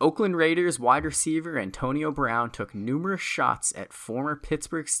 Oakland Raiders wide receiver Antonio Brown took numerous shots at former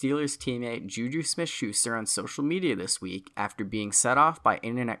Pittsburgh Steelers teammate Juju Smith-Schuster on social media this week after being set off by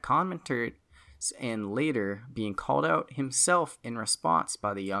internet commenters and later being called out himself in response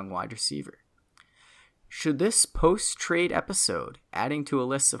by the young wide receiver. Should this post-trade episode, adding to a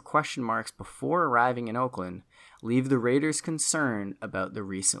list of question marks before arriving in Oakland, leave the Raiders concerned about the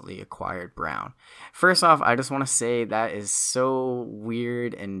recently acquired Brown? First off, I just want to say that is so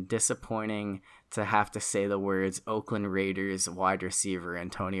weird and disappointing to have to say the words Oakland Raiders wide receiver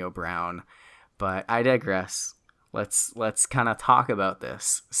Antonio Brown, but I digress. Let's kind of talk about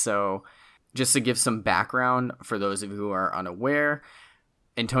this. So, just to give some background for those of you who are unaware,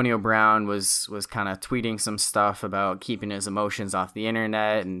 Antonio Brown was kind of tweeting some stuff about keeping his emotions off the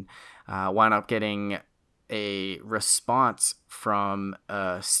internet, and wound up getting a response from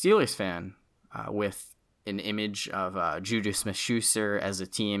a Steelers fan with an image of Juju Smith-Schuster as a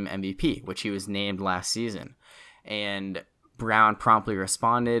team MVP, which he was named last season. And Brown promptly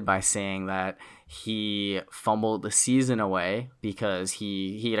responded by saying that he fumbled the season away because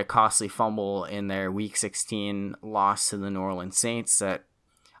he had a costly fumble in their Week 16 loss to the New Orleans Saints that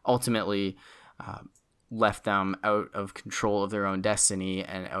ultimately left them out of control of their own destiny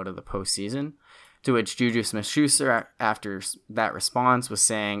and out of the postseason. To which Juju Smith-Schuster, after that response, was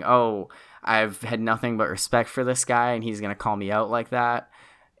saying, "Oh, I've had nothing but respect for this guy, and he's going to call me out like that."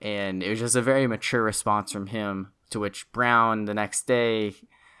 And it was just a very mature response from him, to which Brown the next day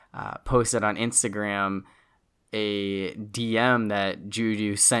posted on Instagram a DM that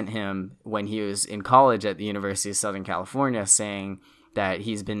Juju sent him when he was in college at the University of Southern California, saying that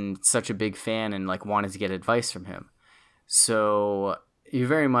he's been such a big fan and like wanted to get advice from him. So you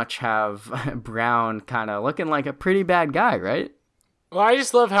very much have Brown kind of looking like a pretty bad guy, right? Well, I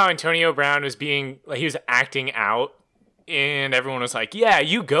just love how Antonio Brown was he was acting out, and everyone was like, yeah,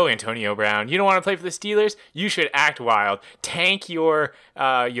 you go, Antonio Brown. You don't want to play for the Steelers? You should act wild. Tank your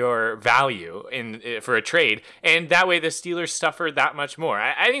value for a trade, and that way the Steelers suffer that much more.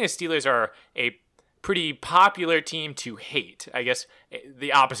 I think the Steelers are a pretty popular team to hate. I guess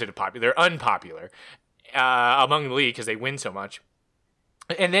the opposite of popular. They're unpopular among the league because they win so much.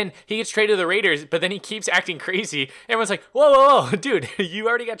 And then he gets traded to the Raiders, but then he keeps acting crazy. Everyone's like, whoa, dude, you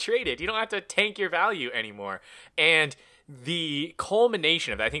already got traded. You don't have to tank your value anymore. And the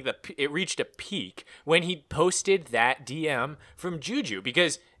culmination of that, I think it reached a peak when he posted that DM from Juju.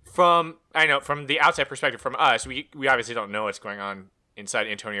 Because from the outside perspective, from us, we obviously don't know what's going on inside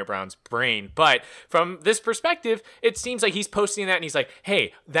Antonio Brown's brain, but from this perspective, it seems like he's posting that and he's like,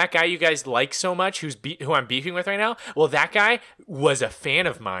 hey, that guy you guys like so much who I'm beefing with right now, well, that guy was a fan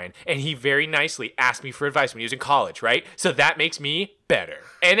of mine and he very nicely asked me for advice when he was in college, right? So that makes me better.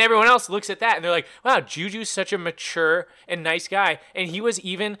 And everyone else looks at that and they're like, wow, Juju's such a mature and nice guy, and he was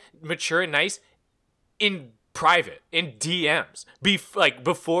even mature and nice in private, in DMs,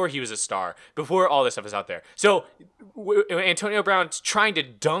 before he was a star, before all this stuff is out there. So Antonio Brown's trying to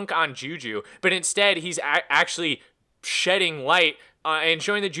dunk on Juju, but instead he's actually shedding light and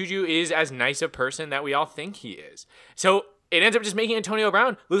showing that Juju is as nice a person that we all think he is. So it ends up just making Antonio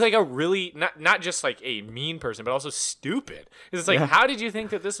Brown look like a really, not just like a mean person, but also stupid. It's like, how did you think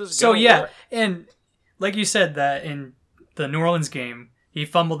that this was going to work? And like you said, that in the New Orleans game, he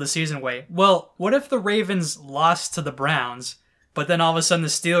fumbled the season away. Well, what if the Ravens lost to the Browns, but then all of a sudden the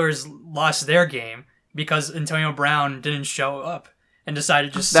Steelers lost their game because Antonio Brown didn't show up and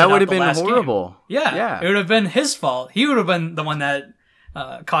decided to just that would have been horrible. Game? Yeah, it would have been his fault. He would have been the one that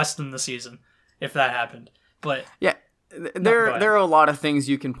cost them the season if that happened. But yeah, there are a lot of things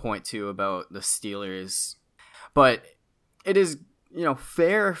you can point to about the Steelers, but it is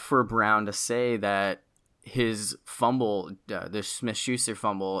fair for Brown to say that his fumble, the Smith-Schuster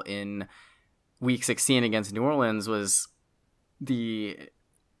fumble in Week 16 against New Orleans, was the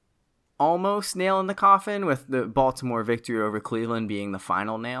almost nail in the coffin, with the Baltimore victory over Cleveland being the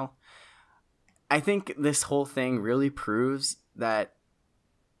final nail. I think this whole thing really proves that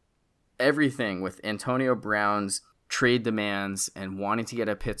everything with Antonio Brown's trade demands and wanting to get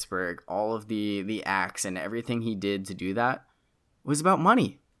to Pittsburgh, all of the acts and everything he did to do that was about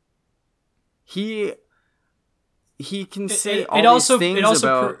money. He can say all these things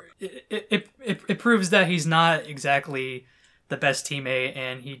about... It proves that he's not exactly the best teammate,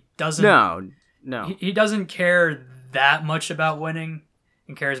 and he doesn't... No. He doesn't care that much about winning,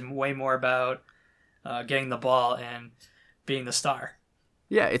 and cares way more about getting the ball and being the star.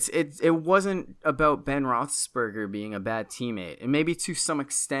 Yeah, it wasn't about Ben Roethlisberger being a bad teammate. And maybe to some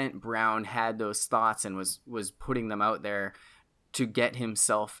extent Brown had those thoughts and was putting them out there to get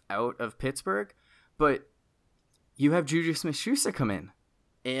himself out of Pittsburgh. But you have Juju Smith-Schuster come in,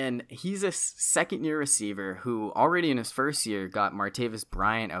 and he's a second-year receiver who already in his first year got Martavis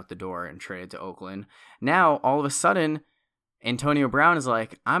Bryant out the door and traded to Oakland. Now, all of a sudden, Antonio Brown is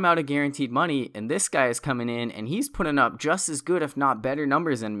like, I'm out of guaranteed money, and this guy is coming in, and he's putting up just as good, if not better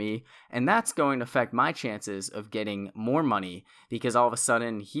numbers than me, and that's going to affect my chances of getting more money, because all of a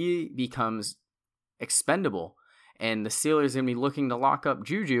sudden he becomes expendable, and the Steelers are going to be looking to lock up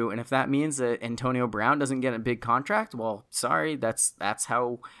Juju, and if that means that Antonio Brown doesn't get a big contract, well, sorry, that's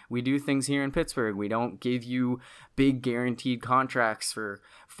how we do things here in Pittsburgh. We don't give you big guaranteed contracts for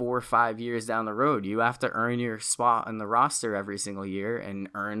 4 or 5 years down the road. You have to earn your spot on the roster every single year and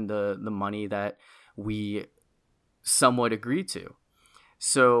earn the money that we somewhat agree to.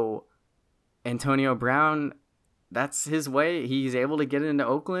 So Antonio Brown, that's his way. He's able to get into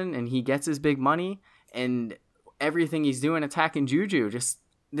Oakland and he gets his big money, and everything he's doing attacking Juju, just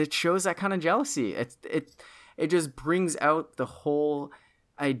it shows that kind of jealousy. It just brings out the whole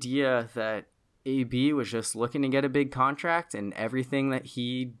idea that AB was just looking to get a big contract, and everything that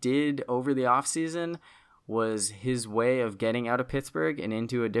he did over the offseason was his way of getting out of Pittsburgh and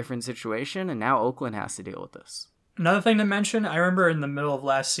into a different situation, and now Oakland has to deal with this. Another thing to mention, I remember in the middle of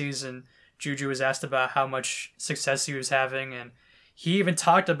last season, Juju was asked about how much success he was having, and he even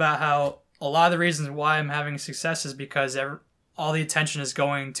talked about how a lot of the reasons why I'm having success is because all the attention is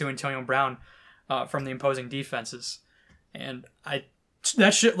going to Antonio Brown from the opposing defenses. And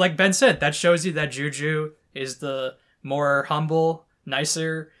like Ben said, that shows you that Juju is the more humble,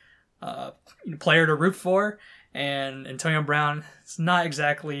 nicer player to root for, and Antonio Brown is not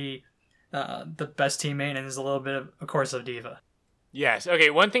exactly the best teammate and is a little bit of course, a diva. Yes. Okay.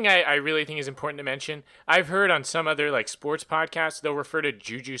 One thing I really think is important to mention, I've heard on some other like sports podcasts, they'll refer to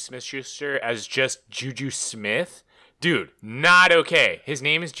Juju Smith-Schuster as just Juju Smith. Dude, not okay. His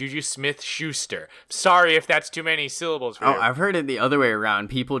name is Juju Smith-Schuster. Sorry if that's too many syllables for you. I've heard it the other way around.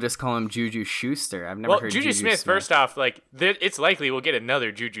 People just call him Juju Schuster. I've never heard Juju Smith. First off, like it's likely we'll get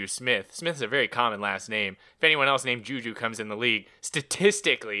another Juju Smith. Smith's a very common last name. If anyone else named Juju comes in the league,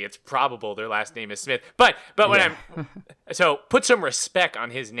 statistically, it's probable their last name is Smith. But when so put some respect on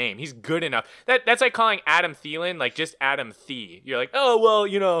his name. He's good enough. That's like calling Adam Thielen like just Adam Thie. You're like, oh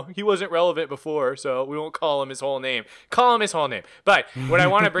well, he wasn't relevant before, so we won't call him his whole name. Call him his whole name. But what I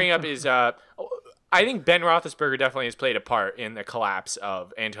want to bring up is I think Ben Roethlisberger definitely has played a part in the collapse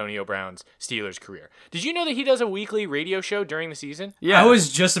of Antonio Brown's Steelers career. Did you know that he does a weekly radio show during the season? Yeah. I was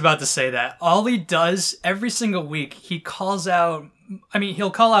just about to say that. All he does every single week, he'll call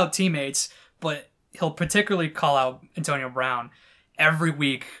out teammates, but he'll particularly call out Antonio Brown every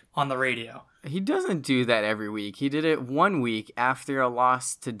week on the radio. He doesn't do that every week. He did it one week after a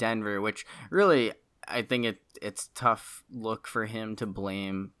loss to Denver, which really, I think it's tough look for him to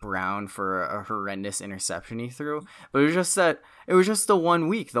blame Brown for a horrendous interception he threw. But it was just the 1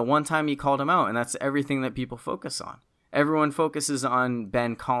 week, the one time he called him out, and that's everything that people focus on. Everyone focuses on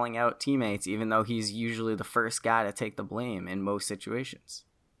Ben calling out teammates, even though he's usually the first guy to take the blame in most situations.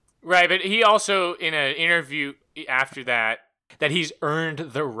 Right, but he also, in an interview after that he's earned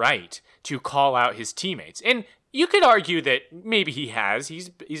the right to call out his teammates. And you could argue that maybe he has. He's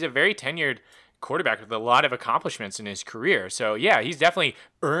a very tenured quarterback with a lot of accomplishments in his career. So yeah, he's definitely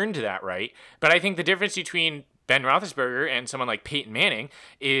earned that right. But I think the difference between Ben Roethlisberger and someone like Peyton Manning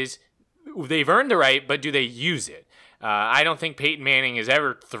is they've earned the right, but do they use it? I don't think Peyton Manning has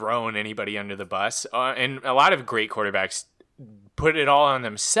ever thrown anybody under the bus. And a lot of great quarterbacks put it all on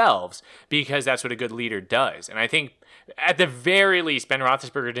themselves because that's what a good leader does. And I think at the very least, Ben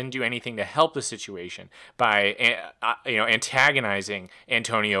Roethlisberger didn't do anything to help the situation by antagonizing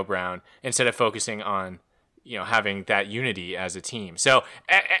Antonio Brown instead of focusing on having that unity as a team. So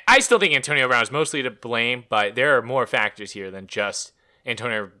I still think Antonio Brown is mostly to blame, but there are more factors here than just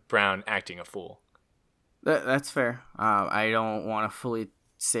Antonio Brown acting a fool. That's fair. I don't want to fully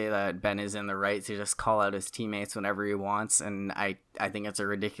say that Ben is in the right to just call out his teammates whenever he wants, and I think it's a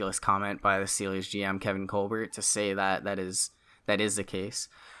ridiculous comment by the Steelers GM Kevin Colbert to say that is the case.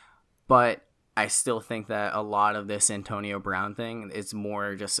 But I still think that a lot of this Antonio Brown thing is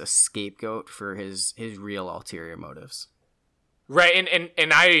more just a scapegoat for his real ulterior motives. Right,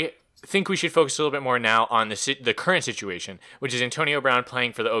 and I think we should focus a little bit more now on the current situation, which is Antonio Brown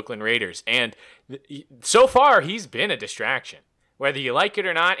playing for the Oakland Raiders, and so far he's been a distraction. Whether you like it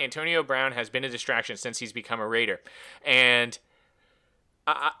or not, Antonio Brown has been a distraction since he's become a Raider. And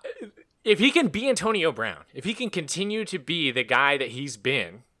if he can be Antonio Brown, if he can continue to be the guy that he's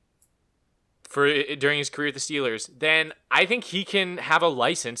been for during his career at the Steelers, then I think he can have a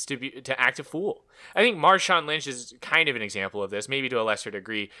license to act a fool. I think Marshawn Lynch is kind of an example of this, maybe to a lesser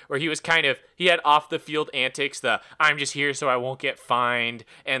degree, where he had off the field antics, the I'm just here so I won't get fined,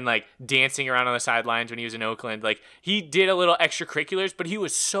 and like dancing around on the sidelines when he was in Oakland. Like, he did a little extracurriculars, but he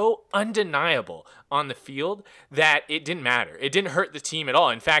was so undeniable on the field that it didn't matter. It didn't hurt the team at all.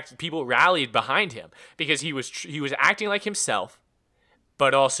 In fact, people rallied behind him because he was acting like himself,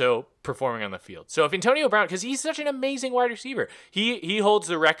 but also performing on the field. So if Antonio Brown, because he's such an amazing wide receiver, he holds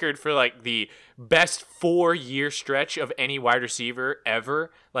the record for like the best 4-year stretch of any wide receiver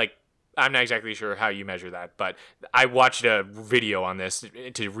ever. Like, I'm not exactly sure how you measure that, but I watched a video on this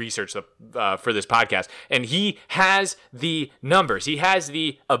to research for this podcast, and he has the numbers. He has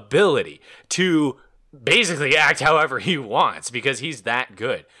the ability to basically act however he wants because he's that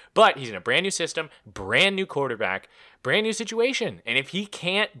good. But he's in a brand new system, brand new quarterback, brand new situation. And if he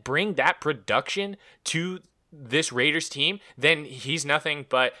can't bring that production to this Raiders team, then he's nothing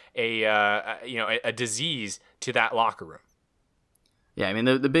but a disease to that locker room. Yeah, I mean,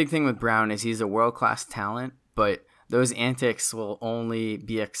 the big thing with Brown is he's a world-class talent, but those antics will only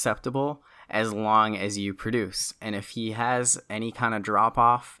be acceptable as long as you produce. And if he has any kind of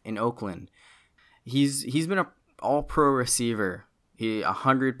drop-off in Oakland, he's been an all-pro receiver.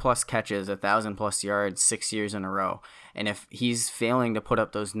 100+ catches, 1,000+ yards, 6 years in a row. And if he's failing to put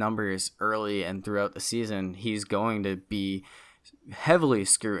up those numbers early and throughout the season, he's going to be heavily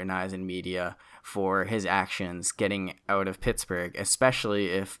scrutinized in media for his actions getting out of Pittsburgh, especially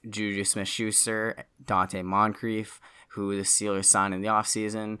if Juju Smith-Schuster, Dante Moncrief, who the Steelers signed in the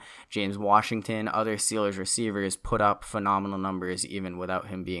offseason, James Washington, other Steelers receivers put up phenomenal numbers even without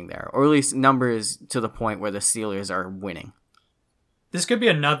him being there, or at least numbers to the point where the Steelers are winning. This could be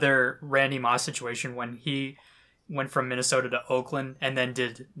another Randy Moss situation when he went from Minnesota to Oakland and then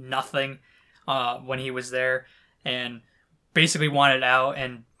did nothing when he was there and basically wanted out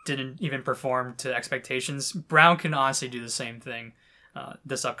and didn't even perform to expectations. Brown can honestly do the same thing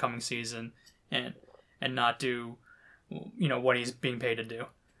this upcoming season and not do what he's being paid to do.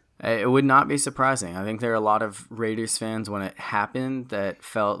 It would not be surprising. I think there are a lot of Raiders fans when it happened that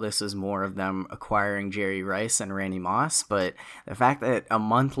felt this was more of them acquiring Jerry Rice and Randy Moss. But the fact that a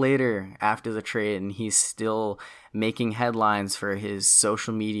month later after the trade and he's still making headlines for his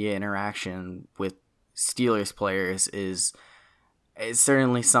social media interaction with Steelers players is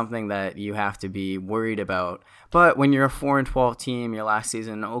certainly something that you have to be worried about. But when you're a 4-12 team, your last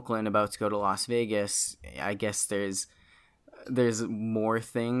season in Oakland, about to go to Las Vegas, I guess there's more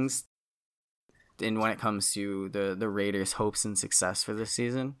things in when it comes to the Raiders' hopes and success for this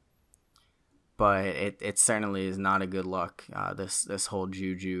season. But it certainly is not a good look, this whole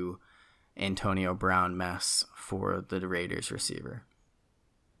Juju Antonio Brown mess for the Raiders receiver.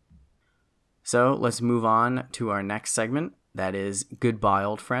 So let's move on to our next segment. That is Goodbye,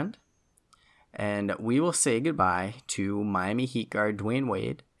 Old Friend. And we will say goodbye to Miami Heat guard Dwayne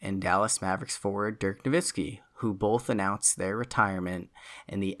Wade and Dallas Mavericks forward Dirk Nowitzki, who both announced their retirement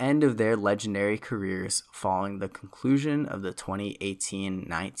and the end of their legendary careers following the conclusion of the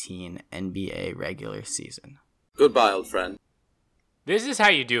 2018-19 NBA regular season. Goodbye, old friend. This is how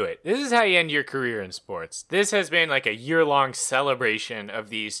you do it. This is how you end your career in sports. This has been like a year-long celebration of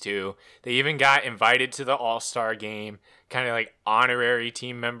these two. They even got invited to the All-Star game, kind of like honorary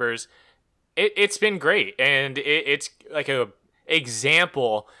team members. It's been great, and it's like a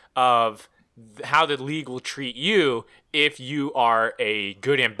example of how the league will treat you if you are a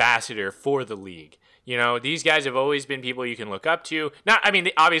good ambassador for the league. You know, these guys have always been people you can look up to.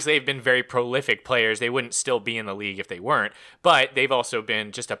 Obviously they've been very prolific players. They wouldn't still be in the league if they weren't, but they've also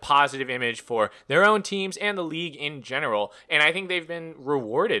been just a positive image for their own teams and the league in general. And I think they've been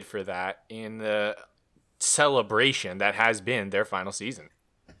rewarded for that in the celebration that has been their final season.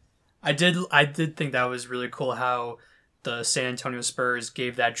 I did think that was really cool how the San Antonio Spurs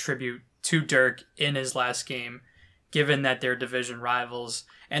gave that tribute to Dirk in his last game, given that they're division rivals.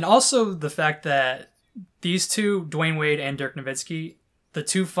 And also the fact that these two, Dwayne Wade and Dirk Nowitzki, the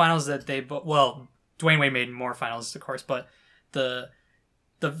two finals that Dwayne Wade made more finals, of course, but the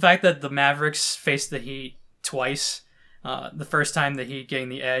fact that the Mavericks faced the Heat twice, the first time the Heat getting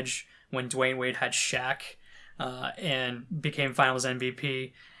the edge when Dwayne Wade had Shaq and became finals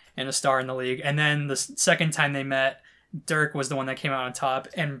MVP and a star in the league. And then the second time they met, Dirk was the one that came out on top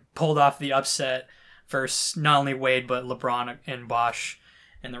and pulled off the upset versus not only Wade, but LeBron and Bosh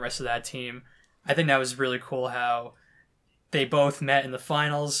and the rest of that team. I think that was really cool how they both met in the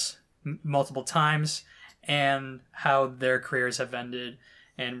finals multiple times and how their careers have ended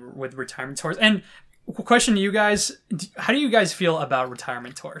and with retirement tours. And question to you guys, how do you guys feel about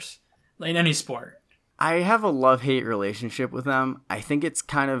retirement tours? in any sport. I have a love-hate relationship with them. I think it's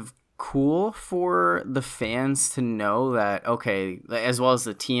kind of cool for the fans to know that, okay, as well as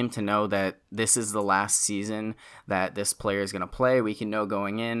the team to know that this is the last season that this player is going to play. We can know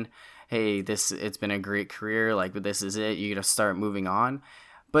going in, hey, it's been a great career. Like, this is it. You got to start moving on.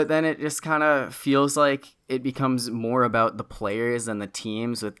 But then it just kind of feels like it becomes more about the players than the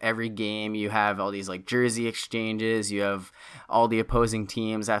teams. With every game, you have all these like jersey exchanges. You have all the opposing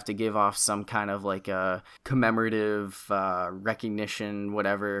teams have to give off some kind of like a commemorative recognition,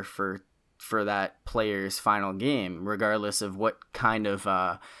 whatever, for that player's final game, regardless of what kind of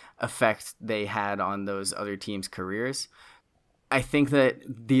effect they had on those other teams' careers. I think that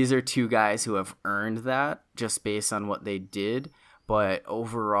these are two guys who have earned that just based on what they did. But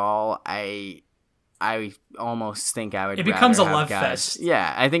overall, I almost think I would. It becomes a rather love have guys, fest.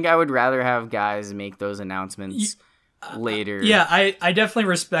 Yeah, I think I would rather have guys make those announcements later. Yeah, I definitely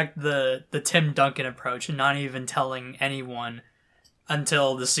respect the Tim Duncan approach and not even telling anyone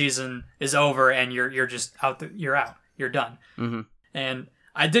until the season is over and you're just out. You're out. You're done. Mm-hmm. And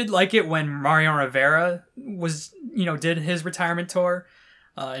I did like it when Mariano Rivera did his retirement tour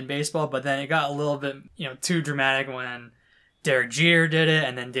in baseball, but then it got a little bit too dramatic when Derek Jeter did it,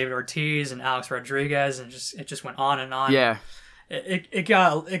 and then David Ortiz and Alex Rodriguez, and it just went on and on. Yeah, it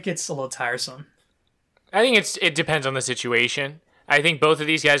gets a little tiresome. I think it depends on the situation. I think both of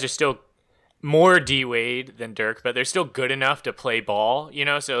these guys are still more D Wade than Dirk, but they're still good enough to play ball,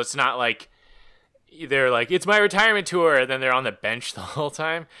 so it's not like they're like, it's my retirement tour, and then they're on the bench the whole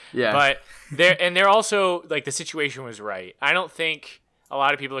time. Yeah. But they're also like, the situation was right. I don't think a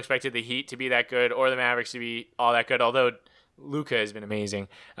lot of people expected the Heat to be that good or the Mavericks to be all that good, although Luka has been amazing.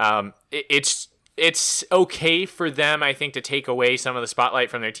 It's okay for them, I think, to take away some of the spotlight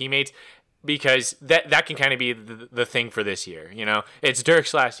from their teammates, because that can kind of be the thing for this year. It's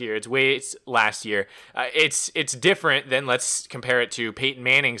Dirk's last year, it's Wade's last year. It's different than, let's compare it to Peyton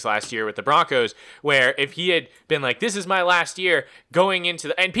Manning's last year with the Broncos, where if he had been like, this is my last year going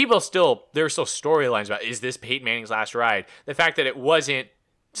into and there were still storylines about, is this Peyton Manning's last ride? The fact that it wasn't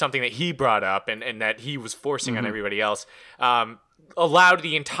something that he brought up and that he was forcing on everybody else, allowed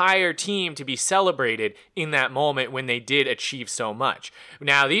the entire team to be celebrated in that moment when they did achieve so much.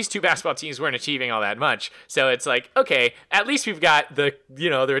 Now, these two basketball teams weren't achieving all that much, so it's like, okay, at least we've got the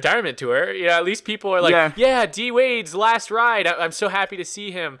retirement tour. At least people are like, yeah, D Wade's last ride. I'm so happy to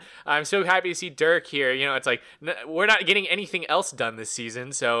see him. I'm so happy to see Dirk here. It's like, we're not getting anything else done this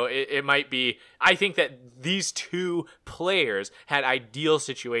season, so it might be. I think that these two players had ideal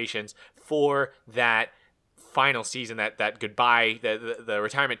situations for that final season, that goodbye, the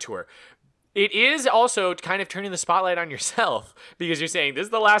retirement tour. It is also kind of turning the spotlight on yourself, because you're saying, this is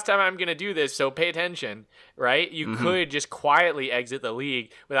the last time I'm going to do this, so pay attention, right? You could just quietly exit the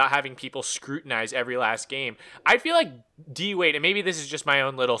league without having people scrutinize every last game. I feel like D Wade, and maybe this is just my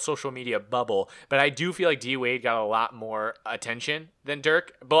own little social media bubble, but I do feel like D Wade got a lot more attention than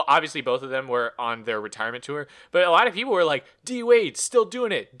Dirk. But obviously both of them were on their retirement tour, but a lot of people were like, D Wade, still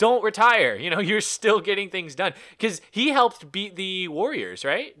doing it, don't retire, you're still getting things done, because he helped beat the Warriors,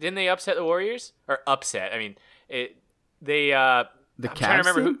 right? Didn't they upset the Warriors? Or upset, I mean, the Cavs trying to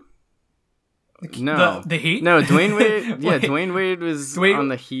remember team? who. No, the Heat. No, Dwayne Wade. Yeah, Wait. Dwayne Wade was on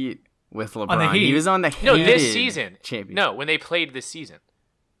the Heat with LeBron. On the Heat? He was on the Heat. No, this season. Champion. No, when they played this season.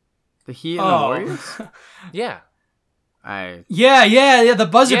 The Heat and the Warriors. Yeah. Yeah, the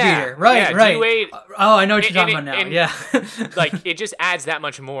buzzer beater. Right. D-Wade, I know what you're talking about now. Yeah. Like, it just adds that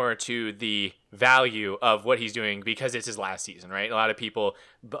much more to the value of what he's doing, because it's his last season, right? A lot of people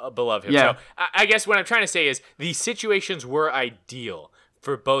beloved him. Yeah. So I guess what I'm trying to say is the situations were ideal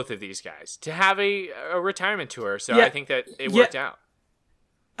for both of these guys to have a retirement tour. So I think that it worked out.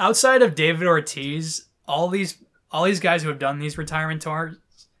 Outside of David Ortiz, all these guys who have done these retirement tours,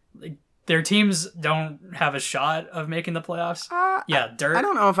 like, their teams don't have a shot of making the playoffs. Dirk. I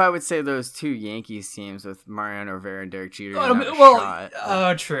don't know if I would say those two Yankees teams with Mariano Rivera and Derek Jeter.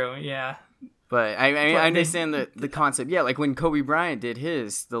 True, yeah. But I understand the concept. Yeah, like when Kobe Bryant did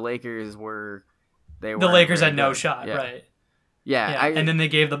his, the Lakers had no shot, right? Yeah, and then they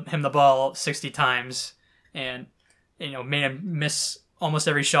gave him the ball 60 times, and made him miss almost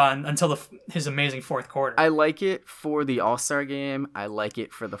every shot until his amazing fourth quarter. I like it for the All-Star game. I like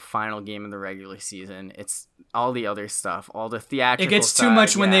it for the final game of the regular season. It's all the other stuff, all the theatrical. It gets too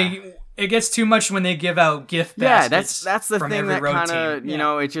much when they give out gift baskets. Yeah, that's the thing that kind of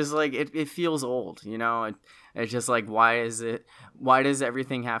it's just like it feels old. It's just like, why does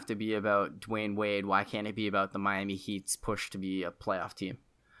everything have to be about Dwayne Wade? Why can't it be about the Miami Heat's push to be a playoff team?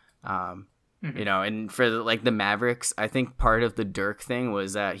 You know, and for like the Mavericks, I think part of the Dirk thing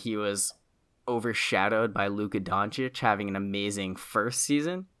was that he was overshadowed by Luka Doncic having an amazing first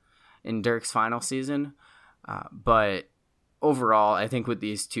season in Dirk's final season. But overall, I think with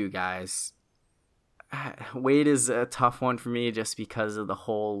these two guys, Wade is a tough one for me just because of the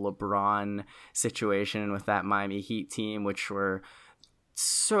whole LeBron situation with that Miami Heat team, which were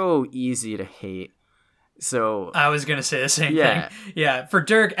so easy to hate. So I was gonna say the same thing. Yeah, for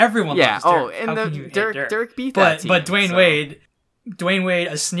Dirk, everyone loves Dirk. Oh, and How can you hate Dirk beat that team. But Dwayne Wade,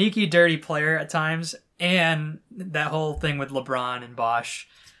 a sneaky, dirty player at times, and that whole thing with LeBron and Bosh.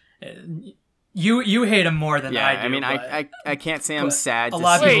 You hate him more than I do. I mean, I can't say I'm sad. A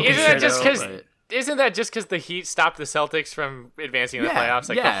lot of people isn't that just because the Heat stopped the Celtics from advancing in the playoffs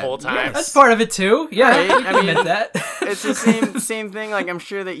the whole time? Yeah, that's part of it too. Yeah, right? I mean, admit that. It's the same thing. Like, I'm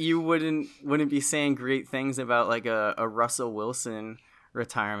sure that you wouldn't be saying great things about like a Russell Wilson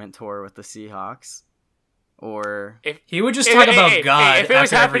retirement tour with the Seahawks, or he would just talk about God. If it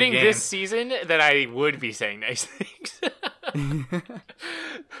was happening this season, then I would be saying nice things.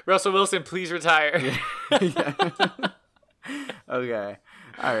 Russell Wilson, please retire. Okay.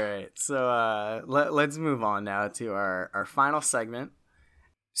 All right. So let's move on now to our final segment.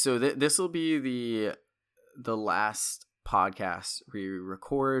 So this will be the last podcast we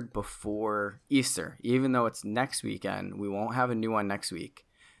record before Easter. Even though it's next weekend, we won't have a new one next week.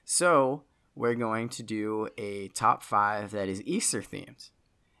 So we're going to do a top 5 that is Easter themed.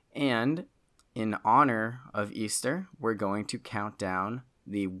 And in honor of Easter, we're going to count down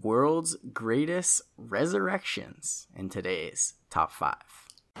the world's greatest resurrections in today's top 5.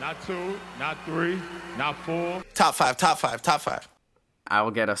 Not 2, not 3, not 4. Top 5. I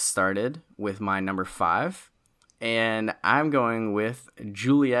will get us started with my number 5, and I'm going with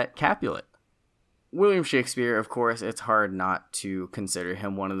Juliet Capulet. William Shakespeare, of course, it's hard not to consider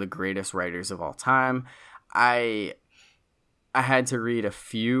him one of the greatest writers of all time. I had to read a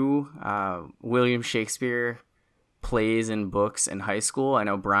few William Shakespeare plays and books in high school. I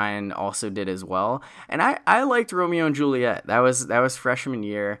know Brian also did as well. And I liked Romeo and Juliet. That was freshman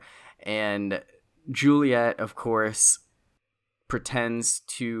year. And Juliet, of course, pretends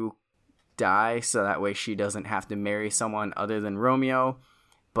to die so that way she doesn't have to marry someone other than Romeo.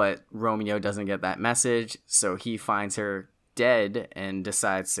 But Romeo doesn't get that message, so he finds her dead and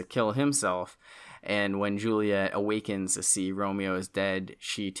decides to kill himself. And when Juliet awakens to see Romeo is dead,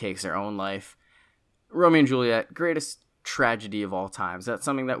 she takes her own life. Romeo and Juliet, greatest tragedy of all times. That's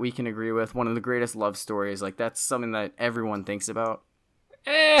something that we can agree with. One of the greatest love stories. Like, that's something that everyone thinks about.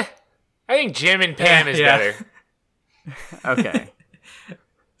 I think Jim and Pam is better. Okay.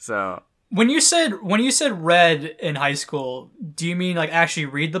 So when you said read in high school, do you mean like actually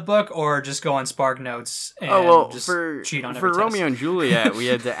read the book or just go on Spark Notes and just cheat on every for Romeo test? and Juliet, we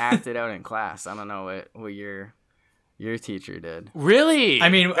had to act it out in class. I don't know what your teacher did. Really? I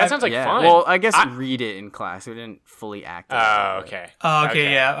mean, that sounds like fun. Well, I guess read it in class. We didn't fully act it out. Oh, okay.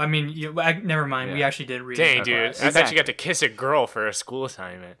 Okay, yeah. I mean, never mind. Yeah. We actually did read Dang, it. dude. Class. I thought you got to kiss a girl for a school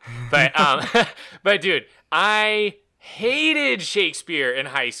assignment. But, but dude, I hated Shakespeare in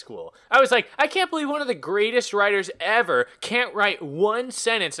high school. I was like, I can't believe one of the greatest writers ever can't write one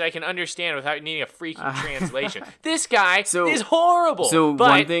sentence that I can understand without needing a freaking translation. This guy is horrible. So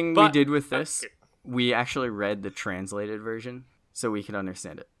one thing we did with this, we actually read the translated version so we could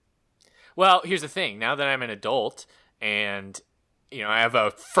understand it. Well, here's the thing. Now that I'm an adult and I have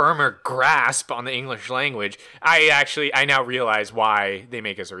a firmer grasp on the English language, I now realize why they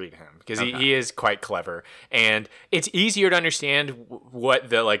make us read him, because he is quite clever, and it's easier to understand what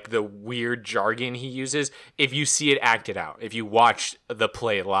the weird jargon he uses if you see it acted out, if you watch the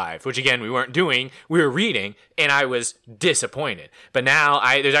play live, which again we weren't doing, we were reading, and I was disappointed. But now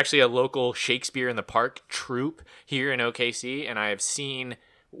there's actually a local Shakespeare in the Park troupe here in OKC, and I have seen.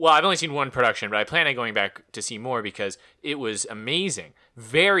 Well, I've only seen one production, but I plan on going back to see more because it was amazing,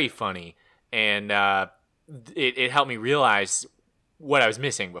 very funny, and it helped me realize what I was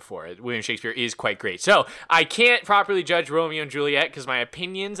missing before. William Shakespeare is quite great. So I can't properly judge Romeo and Juliet because my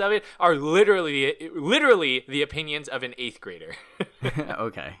opinions of it are literally the opinions of an 8th grader.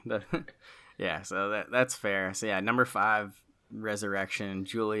 Okay. Yeah, so that's fair. So yeah, number 5, Resurrection,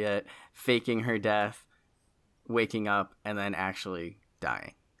 Juliet faking her death, waking up, and then actually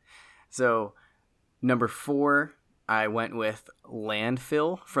dying. So, number 4, I went with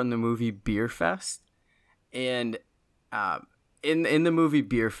Landfill from the movie Beer Fest. And in the movie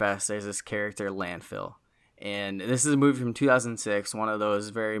Beer Fest, there's this character, Landfill. And this is a movie from 2006, one of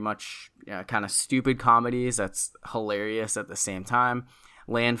those very much kind of stupid comedies that's hilarious at the same time.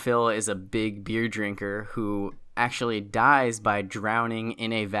 Landfill is a big beer drinker who actually dies by drowning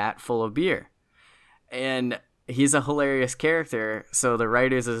in a vat full of beer. And he's a hilarious character. So the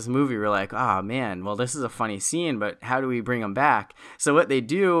writers of this movie were like, oh man, well, this is a funny scene, but how do we bring him back? So what they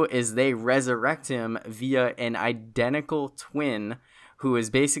do is they resurrect him via an identical twin who is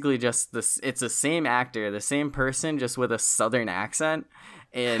basically just this. It's the same actor, the same person, just with a Southern accent.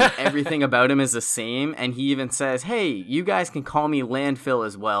 And everything about him is the same. And he even says, hey, you guys can call me Landfill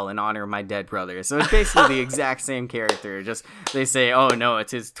as well in honor of my dead brother. So it's basically the exact same character. Just they say, oh, no,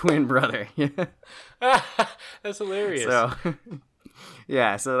 it's his twin brother. That's hilarious. So,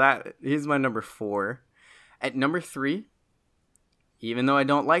 yeah, so he's my number 4. At number 3, even though I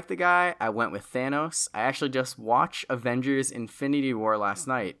don't like the guy, I went with Thanos. I actually just watched Avengers Infinity War last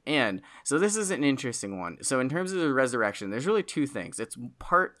night. And so this is an interesting one. So in terms of the resurrection, there's really 2 things. It's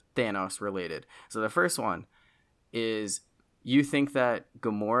part Thanos related. So the first one is you think that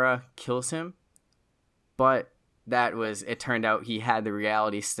Gamora kills him, but it turned out he had the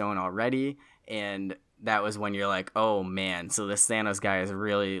Reality Stone already. And that was when you're like, oh man, so this Thanos guy is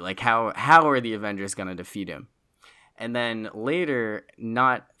really like, how are the Avengers going to defeat him? And then later,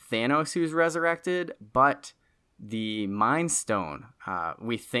 not Thanos who's resurrected, but the Mind Stone.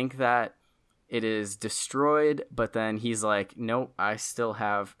 We think that it is destroyed, but then he's like, nope, I still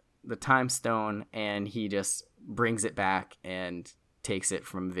have the Time Stone, and he just brings it back and takes it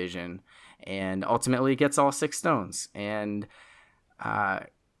from Vision, and ultimately gets all 6 stones. And I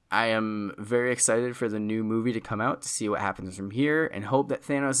am very excited for the new movie to come out to see what happens from here, and hope that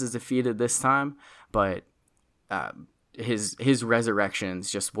Thanos is defeated this time, but his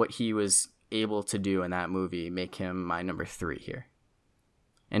resurrections, just what he was able to do in that movie, make him my number 3 here.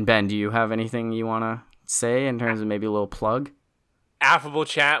 And Ben, do you have anything you want to say in terms of maybe a little plug? Affable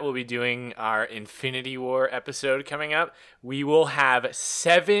Chat will be doing our Infinity War episode coming up. We will have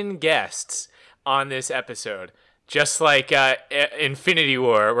 7 guests on this episode. Just like Infinity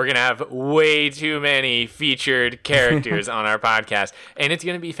War, we're going to have way too many featured characters on our podcast, and it's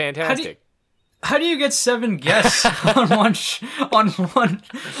going to be fantastic. How do you get 7 guests on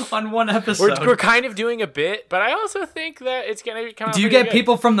one episode? We're kind of doing a bit, but I also think that it's going to come out. Do you get good.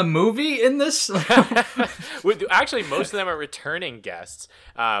 People from the movie in this? Actually, most of them are returning guests,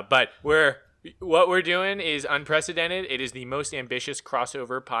 but what we're doing is unprecedented. It is the most ambitious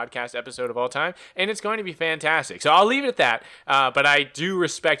crossover podcast episode of all time, and it's going to be fantastic. So I'll leave it at that, but I do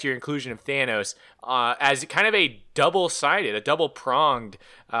respect your inclusion of Thanos as kind of a double-sided, a double-pronged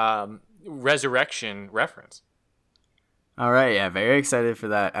resurrection reference. All right, yeah, very excited for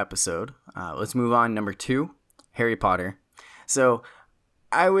that episode. Let's move on. Number 2, Harry Potter. So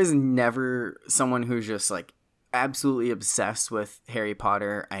I was never someone who's just like absolutely obsessed with Harry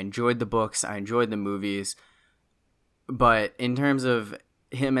Potter. I enjoyed the books, I enjoyed the movies, but in terms of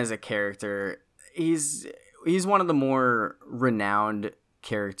him as a character, he's one of the more renowned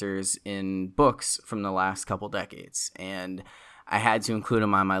characters in books from the last couple decades, and I had to include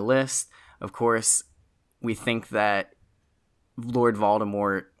him on my list. Of course, we think that Lord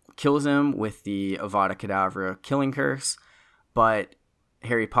Voldemort kills him with the Avada Kedavra killing curse, but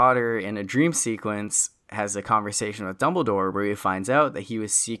Harry Potter, in a dream sequence, has a conversation with Dumbledore where he finds out that he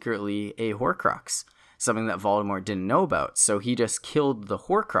was secretly a Horcrux, something that Voldemort didn't know about. So he just killed the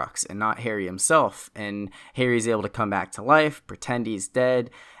Horcrux and not Harry himself, and Harry's able to come back to life, pretend he's dead,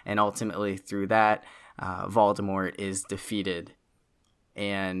 and ultimately through that, Voldemort is defeated.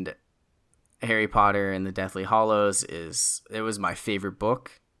 And Harry Potter and the Deathly Hallows was my favorite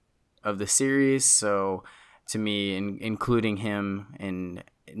book of the series, so to me, including him in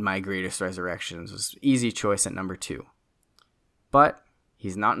my greatest resurrections was easy choice at number 2. But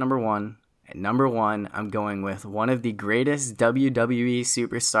he's not number 1. At number 1, I'm going with one of the greatest WWE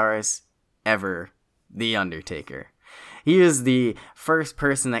superstars ever, The Undertaker. He is the first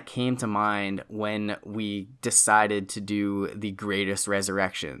person that came to mind when we decided to do the greatest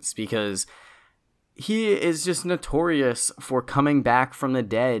resurrections, because he is just notorious for coming back from the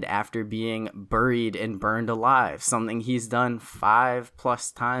dead after being buried and burned alive, something he's done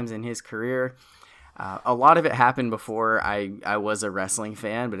 5+ times in his career. A lot of it happened before I was a wrestling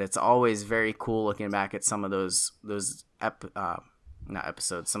fan, but it's always very cool looking back at some of those not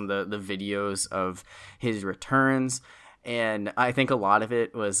episodes, some of the videos of his returns. And I think a lot of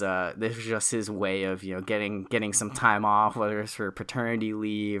it was this was just his way of, getting some time off, whether it's for paternity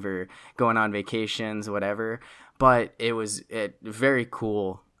leave or going on vacations, whatever. But it was very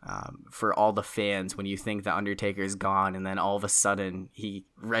cool for all the fans when you think the Undertaker is gone, and then all of a sudden he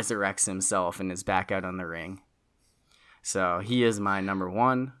resurrects himself and is back out on the ring. So he is my number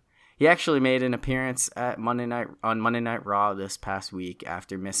 1. He actually made an appearance at Monday Night Raw this past week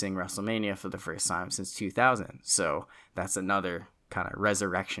after missing WrestleMania for the first time since 2000. So that's another kind of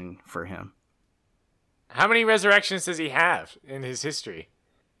resurrection for him. How many resurrections does he have in his history?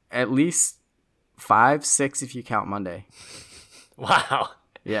 At least 5, 6 if you count Monday. Wow.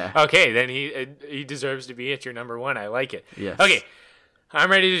 Yeah. Okay, then he deserves to be at your number 1. I like it. Yes. Okay, I'm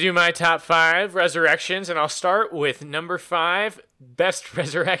ready to do my top 5 resurrections, and I'll start with number 5. Best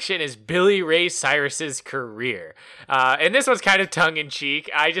resurrection is Billy Ray Cyrus's career. And this one's kind of tongue-in-cheek.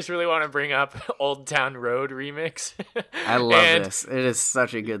 I just really want to bring up Old Town Road remix. I love this. It is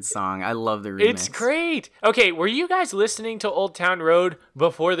such a good song. I love the remix. It's great. Okay, were you guys listening to Old Town Road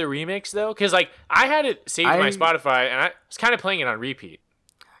before the remix, though? Because, like, I had it saved to my Spotify, and I was kind of playing it on repeat.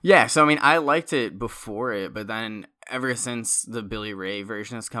 Yeah, so I mean, I liked it before it, but then ever since the Billy Ray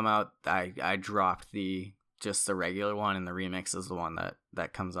version has come out, I dropped the regular one, and the remix is the one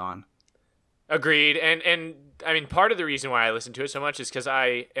that comes on. Agreed. And I mean, part of the reason why I listen to it so much is because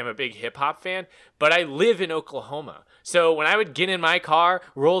I am a big hip hop fan, but I live in Oklahoma. So when I would get in my car,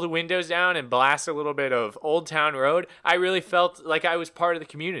 roll the windows down, and blast a little bit of Old Town Road, I really felt like I was part of the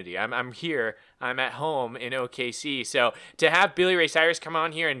community. I'm here. I'm at home in OKC. So to have Billy Ray Cyrus come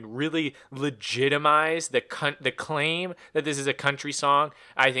on here and really legitimize the claim that this is a country song,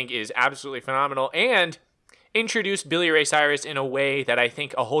 I think is absolutely phenomenal. And introduced Billy Ray Cyrus in a way that I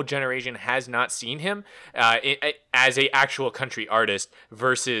think a whole generation has not seen him as a actual country artist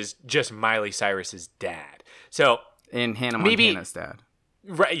versus just Miley Cyrus's dad. So and Hannah Montana's dad.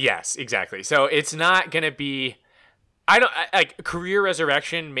 Right? Yes, exactly. So it's not gonna be. Career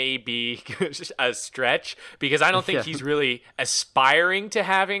resurrection may be a stretch because I don't think he's really aspiring to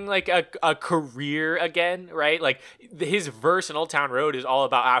having like a career again, right? Like his verse in Old Town Road is all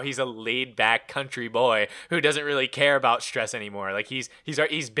about how he's a laid back country boy who doesn't really care about stress anymore. Like he's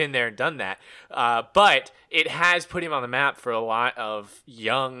been there and done that. But it has put him on the map for a lot of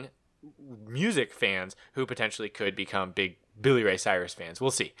young music fans who potentially could become big Billy Ray Cyrus fans.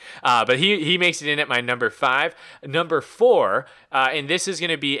 We'll see. But he makes it in at my number 5. Number 4, and this is going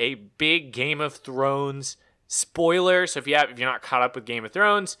to be a big Game of Thrones spoiler. So if you're not caught up with Game of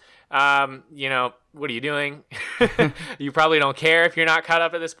Thrones, what are you doing? You probably don't care if you're not caught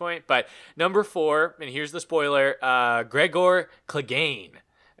up at this point. But number 4, and here's the spoiler, Gregor Clegane.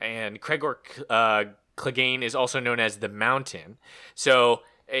 And Gregor Clegane is also known as the Mountain. So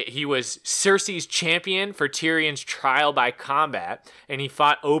he was Cersei's champion for Tyrion's trial by combat, and he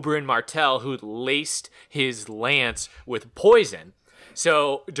fought Oberyn Martell, who laced his lance with poison.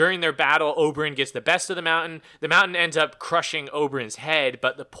 So during their battle, Oberyn gets the best of the Mountain. The Mountain ends up crushing Oberyn's head,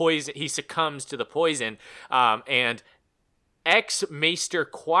 but he succumbs to the poison, and ex-Maester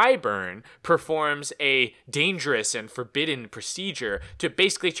Qyburn performs a dangerous and forbidden procedure to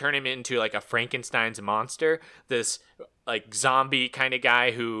basically turn him into like a Frankenstein's monster, this like zombie kind of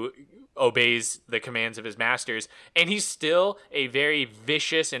guy who obeys the commands of his masters, and he's still a very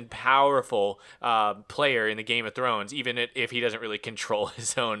vicious and powerful player in the Game of Thrones, even if he doesn't really control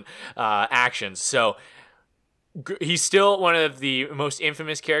his own actions. So he's still one of the most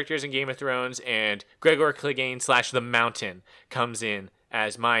infamous characters in Game of Thrones, and Gregor Clegane / the Mountain comes in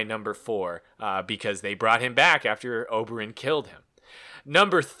as my number 4 because they brought him back after Oberyn killed him.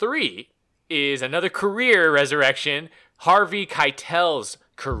 Number 3 is another career resurrection, Harvey Keitel's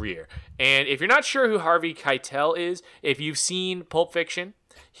career. And if you're not sure who Harvey Keitel is, if you've seen Pulp Fiction,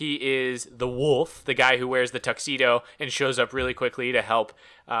 he is the wolf, the guy who wears the tuxedo and shows up really quickly to help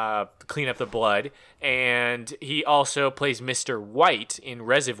clean up the blood. And he also plays Mr. White in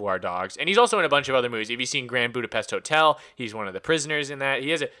Reservoir Dogs. And he's also in a bunch of other movies. If you've seen Grand Budapest Hotel, he's one of the prisoners in that.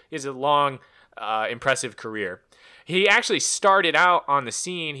 He has a long, impressive career. He actually started out on the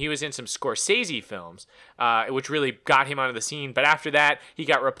scene. He was in some Scorsese films, which really got him onto the scene. But after that, he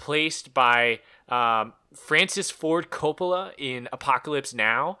got replaced by Francis Ford Coppola in Apocalypse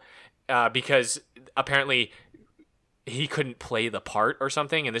Now because apparently he couldn't play the part or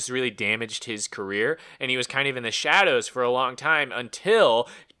something, and this really damaged his career. And he was kind of in the shadows for a long time until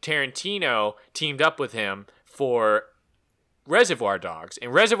Tarantino teamed up with him for Reservoir Dogs.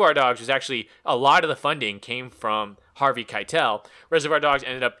 And Reservoir Dogs was actually, a lot of the funding came from Harvey Keitel. Reservoir Dogs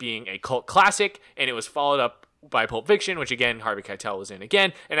ended up being a cult classic, and it was followed up by Pulp Fiction, which again, Harvey Keitel was in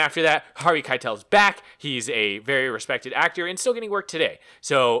again. And after that, Harvey Keitel's back. He's a very respected actor and still getting work today.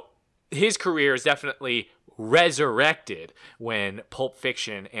 So his career is definitely resurrected when Pulp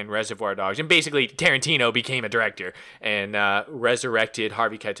Fiction and Reservoir Dogs, and basically Tarantino became a director and resurrected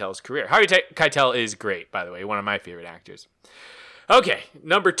Harvey Keitel's career. Harvey Keitel is great, by the way, one of my favorite actors. Okay,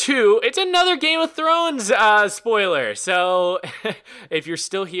 number 2, it's another Game of Thrones spoiler. So if you're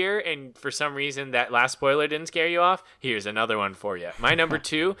still here and for some reason that last spoiler didn't scare you off, here's another one for you. My number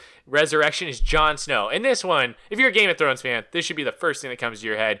 2, resurrection, is Jon Snow. And this one, if you're a Game of Thrones fan, this should be the first thing that comes to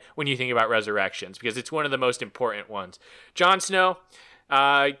your head when you think about resurrections, because it's one of the most important ones. Jon Snow,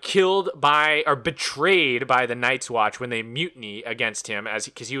 killed by or betrayed by the Night's Watch when they mutiny against him,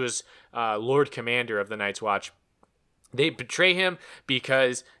 because he was Lord Commander of the Night's Watch. They betray him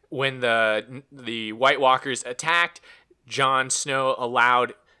because when the White Walkers attacked, Jon Snow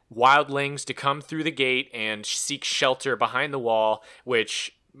allowed wildlings to come through the gate and seek shelter behind the wall,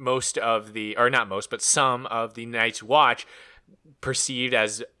 which some of the Night's Watch perceived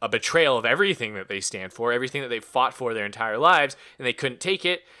as a betrayal of everything that they stand for, everything that they fought for their entire lives, and they couldn't take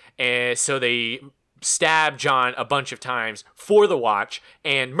it, and so they stab Jon a bunch of times for the Watch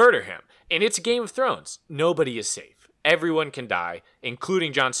and murder him. And it's Game of Thrones. Nobody is safe. Everyone can die,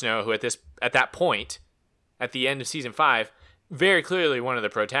 including Jon Snow, who at that point, at the end of season 5, very clearly one of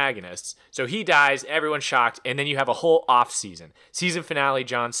the protagonists. So he dies, everyone's shocked, and then you have a whole off season. Season finale,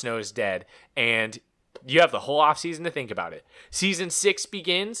 Jon Snow is dead, and you have the whole off season to think about it. Season 6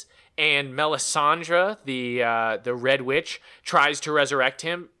 begins, and Melisandre, the Red Witch, tries to resurrect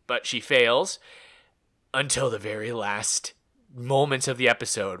him, but she fails until the very last moments of the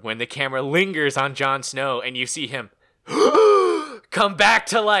episode when the camera lingers on Jon Snow and you see him come back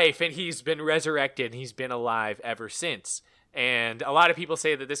to life, and he's been resurrected and he's been alive ever since. And a lot of people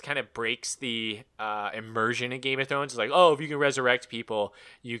say that this kind of breaks the immersion in Game of Thrones. It's like, oh, if you can resurrect people,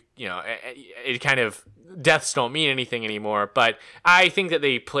 it kind of, deaths don't mean anything anymore. But I think that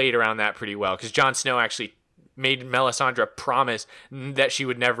they played around that pretty well, because Jon Snow actually made Melisandre promise that she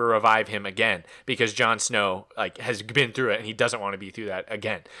would never revive him again, because Jon Snow has been through it and he doesn't want to be through that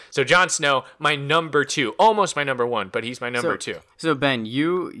again. So Jon Snow, my number 2, almost my number 1, but he's my number 2. So Ben,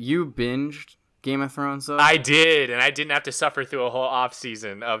 you binged Game of Thrones though? I did, and I didn't have to suffer through a whole off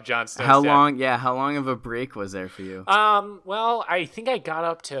season of Jon Snow. How long of a break was there for you? Well, I think I got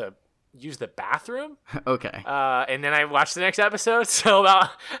up to use the bathroom. Okay. And then I watched the next episode, so about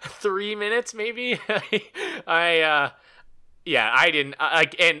 3 minutes maybe. I didn't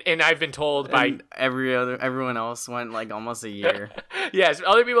and I've been told by everyone else went like almost a year. Yes,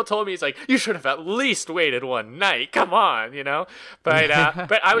 other people told me, it's like, you should have at least waited one night. Come on, But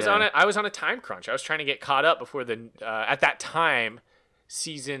but I was on a time crunch. I was trying to get caught up before at that time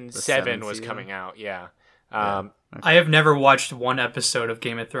season 7 was coming out. Yeah. Okay. I have never watched one episode of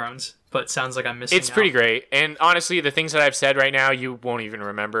Game of Thrones, but sounds like I'm missing It's pretty great. And honestly, the things that I've said right now, you won't even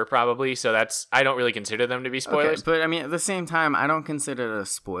remember probably. So I don't really consider them to be spoilers. Okay, but I mean, at the same time, I don't consider it a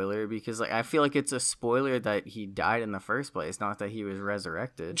spoiler, because I feel like it's a spoiler that he died in the first place, not that he was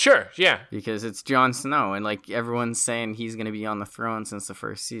resurrected. Sure, yeah. Because it's Jon Snow, and everyone's saying he's going to be on the throne since the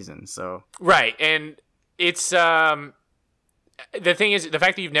first season. So right, and it's the thing is, the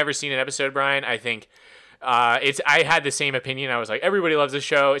fact that you've never seen an episode, Brian, I think. I had the same opinion. I was like, everybody loves this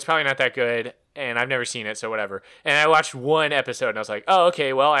show. It's probably not that good, and I've never seen it, so whatever. And I watched one episode, and I was like, oh,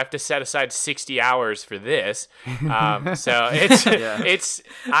 okay, well, I have to set aside 60 hours for this. So I'm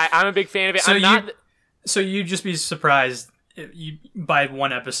a big fan of it. So you'd just be surprised by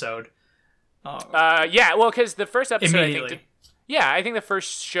one episode. Yeah, well, because the first episode, I think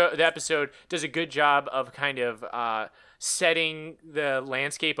the episode does a good job of kind of setting the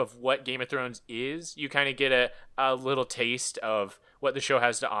landscape of what Game of Thrones is. You kind of get a little taste of what the show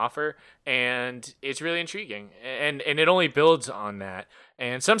has to offer, and it's really intriguing, and it only builds on that.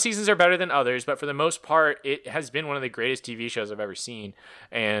 And some seasons are better than others, but for the most part, it has been one of the greatest TV shows I've ever seen,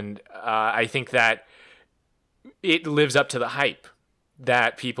 and I think that it lives up to the hype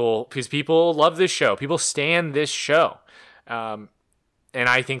that because people love this show, people stan this show. And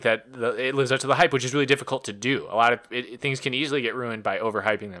I think that it lives up to the hype, which is really difficult to do. A lot of things can easily get ruined by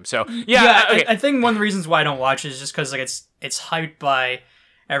overhyping them. So okay. I think one of the reasons why I don't watch it is just because it's hyped by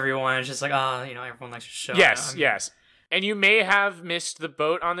everyone. It's just like, everyone likes the show. Yes. And you may have missed the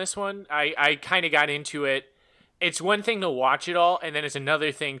boat on this one. I kind of got into it. It's one thing to watch it all, and then it's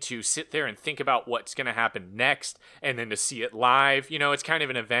another thing to sit there and think about what's going to happen next, and then to see it live. It's kind of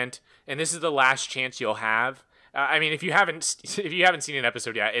an event, and this is the last chance you'll have. I mean, if you haven't seen an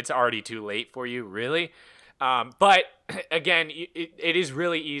episode yet, it's already too late for you, really. But again, it is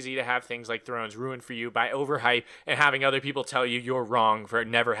really easy to have things like Thrones ruined for you by overhype and having other people tell you you're wrong for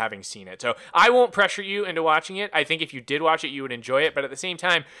never having seen it. So I won't pressure you into watching it. I think if you did watch it, you would enjoy it. But at the same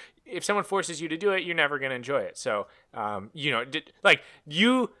time, if someone forces you to do it, you're never going to enjoy it. So,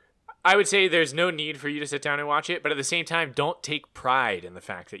 I would say there's no need for you to sit down and watch it, but at the same time, don't take pride in the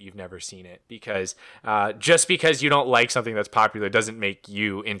fact that you've never seen it, because just because you don't like something that's popular doesn't make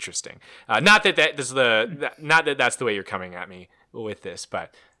you interesting. Not that that's the way you're coming at me with this,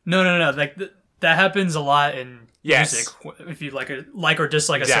 but no. Like that happens a lot in music. If you like or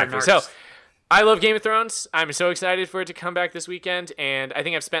dislike a certain artist. So I love Game of Thrones. I'm so excited for it to come back this weekend, and I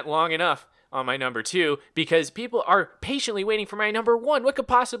think I've spent long enough on my number 2 because people are patiently waiting for my number 1. What could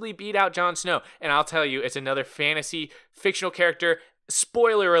possibly beat out Jon Snow? And I'll tell you, it's another fantasy fictional character.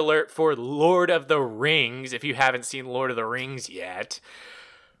 Spoiler alert for Lord of the Rings, if you haven't seen Lord of the Rings yet.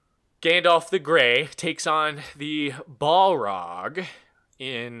 Gandalf the Grey takes on the Balrog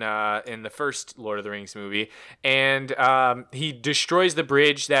in the first Lord of the Rings movie, and he destroys the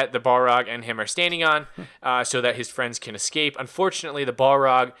bridge that the Balrog and him are standing on so that his friends can escape. Unfortunately, the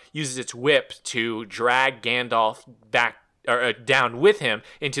Balrog uses its whip to drag Gandalf back or down with him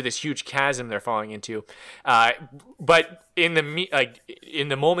into this huge chasm they're falling into. But in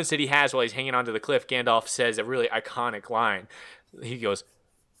the moments that he has while he's hanging onto the cliff, Gandalf says a really iconic line. He goes,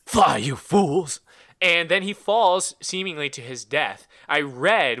 "Fly, you fools!" And then he falls seemingly to his death. I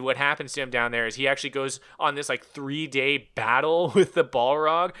read what happens to him down there is he actually goes on this 3-day battle with the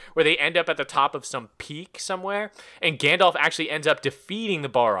Balrog where they end up at the top of some peak somewhere. And Gandalf actually ends up defeating the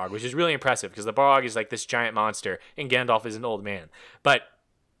Balrog, which is really impressive because the Balrog is like this giant monster and Gandalf is an old man. But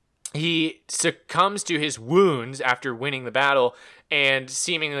he succumbs to his wounds after winning the battle and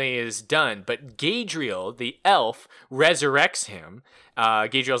seemingly is done. But Galadriel, the elf, resurrects him.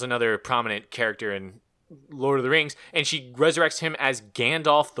 Galadriel's another prominent character in Lord of the Rings, and she resurrects him as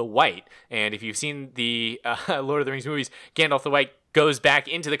Gandalf the White. And if you've seen the Lord of the Rings movies, Gandalf the White goes back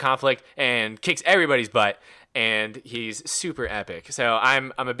into the conflict and kicks everybody's butt, and he's super epic. So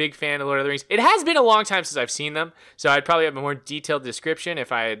I'm a big fan of Lord of the Rings. It has been a long time since I've seen them, so I'd probably have a more detailed description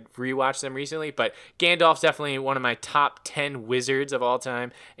if I had rewatched them recently, but Gandalf's definitely one of my top 10 wizards of all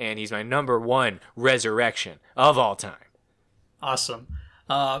time, and he's my number 1 resurrection of all time. Awesome.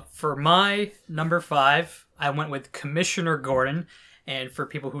 For my number 5, I went with Commissioner Gordon, and for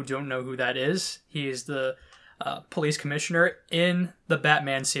people who don't know who that is, he is the police commissioner in the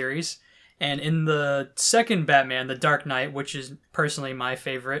Batman series. And in the second Batman, The Dark Knight, which is personally my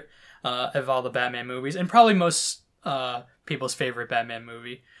favorite of all the Batman movies, and probably most people's favorite Batman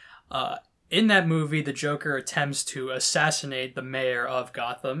movie, in that movie, the Joker attempts to assassinate the mayor of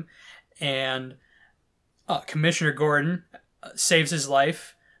Gotham, and Commissioner Gordon saves his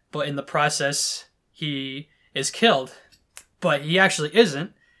life, but in the process, he is killed. But he actually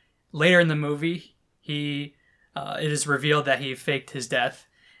isn't. Later in the movie, it is revealed that he faked his death.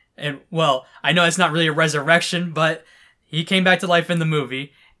 And, well, I know it's not really a resurrection, but he came back to life in the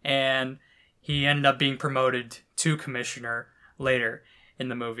movie, and he ended up being promoted to commissioner later in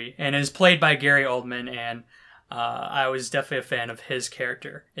the movie. And it is played by Gary Oldman, and I was definitely a fan of his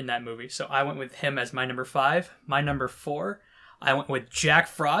character in that movie. So I went with him as my number 5. My number 4, I went with Jack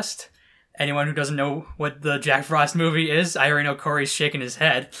Frost. Anyone who doesn't know what the Jack Frost movie is, I already know Corey's shaking his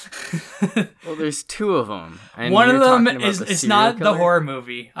head. Well, there's 2 of them. And one of them is it's not the horror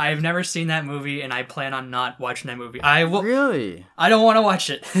movie. I've never seen that movie, and I plan on not watching that movie. Really? I don't want to watch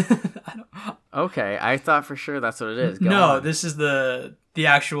it. Okay, I thought for sure that's what it is. Go on. This is the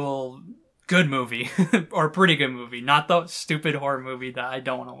actual good movie, or pretty good movie, not the stupid horror movie that I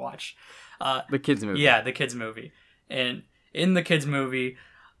don't want to watch. The kids movie. Yeah, the kids movie. And in the kids movie,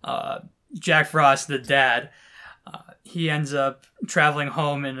 Jack Frost, the dad, he ends up traveling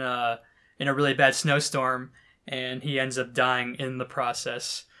home in a really bad snowstorm, and he ends up dying in the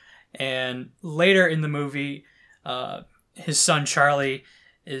process. And later in the movie, his son Charlie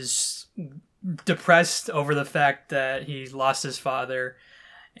is depressed over the fact that he lost his father,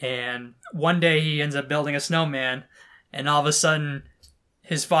 and one day he ends up building a snowman, and all of a sudden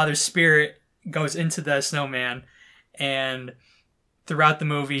his father's spirit goes into the snowman, and throughout the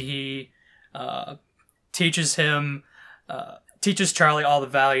movie he teaches Charlie all the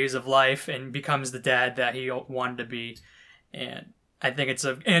values of life and becomes the dad that he wanted to be. And I think it's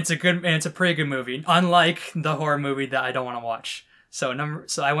a pretty good movie, unlike the horror movie that I don't want to watch. So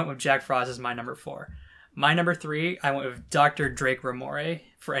I went with Jack Frost as my number 4. My number 3, I went with Dr. Drake Ramore.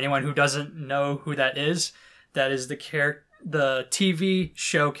 For anyone who doesn't know who that is the TV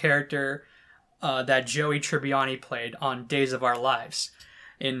show character that Joey Tribbiani played on Days of Our Lives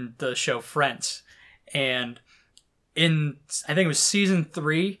in the show Friends. And in, I think it was season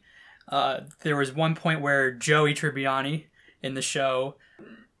 3, there was one point where Joey Tribbiani in the show,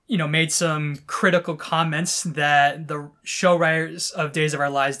 made some critical comments that the show writers of Days of Our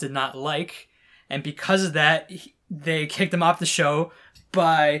Lives did not like. And because of that, they kicked him off the show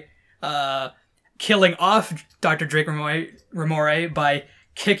by killing off Dr. Drake Ramore by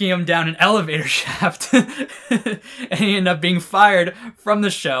kicking him down an elevator shaft. And he ended up being fired from the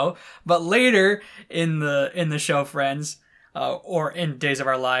show. But later in the show Friends, or in Days of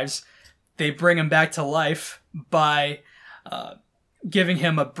Our Lives, they bring him back to life by giving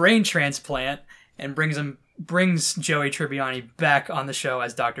him a brain transplant and brings Joey Tribbiani back on the show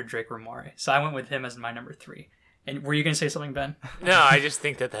as Dr. Drake Ramore. So I went with him as my number 3. And were you going to say something, Ben? No, I just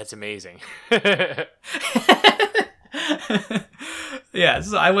think that's amazing. Yeah,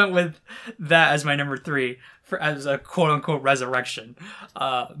 so I went with that as my number 3 as a quote-unquote resurrection.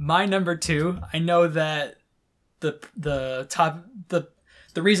 My number 2, I know that the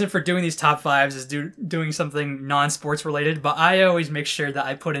reason for doing these top 5s is doing something non-sports related, but I always make sure that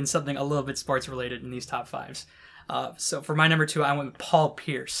I put in something a little bit sports related in these top 5s. So for my number 2, I went with Paul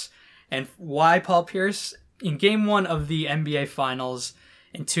Pierce. And why Paul Pierce? In Game 1 of the NBA Finals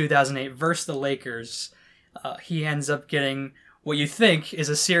in 2008 versus the Lakers, he ends up getting what you think is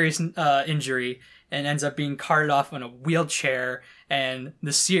a serious injury and ends up being carted off in a wheelchair, and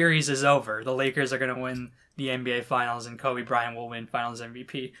the series is over. The Lakers are going to win the NBA Finals, and Kobe Bryant will win Finals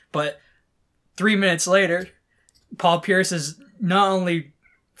MVP. But 3 minutes later, Paul Pierce is not only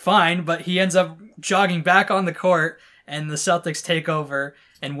fine, but he ends up jogging back on the court, and the Celtics take over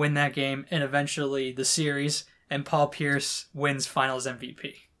and win that game, and eventually the series, and Paul Pierce wins Finals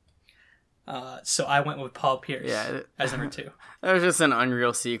MVP. So I went with Paul Pierce as number 2. That was just an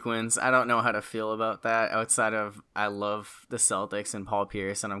unreal sequence. I don't know how to feel about that outside of I love the Celtics and Paul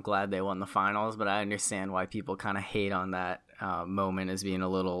Pierce, and I'm glad they won the finals, but I understand why people kind of hate on that moment as being a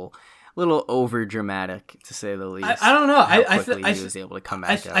little over dramatic, to say the least. I don't know. He was able to come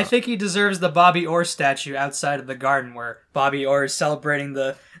back out. I think he deserves the Bobby Orr statue outside of the Garden, where Bobby Orr is celebrating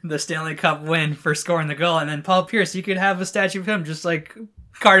the Stanley Cup win for scoring the goal, and then Paul Pierce, you could have a statue of him just like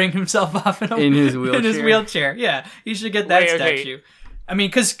carting himself off in his wheelchair. Yeah, he should get that statue. Okay. I mean,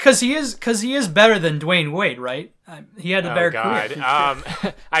 because he is better than Dwayne Wade, right? He had a better career.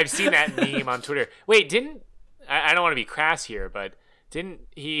 I've seen that meme on Twitter. Wait, I don't want to be crass here, but didn't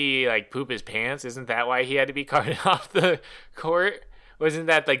he like poop his pants? Isn't that why he had to be carted off the court? Wasn't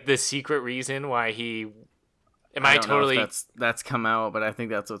that like the secret reason why he? I don't know if that's come out, but I think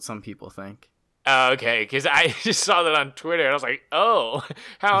that's what some people think. Oh, okay, because I just saw that on Twitter, and I was like, "Oh,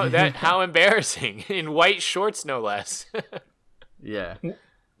 how embarrassing!" In white shorts, no less. Yeah.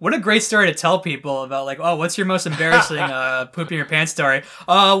 What a great story to tell people about, like, oh, what's your most embarrassing pooping your pants story?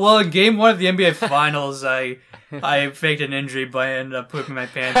 Well, in Game 1 of the NBA Finals, I faked an injury, but I ended up pooping my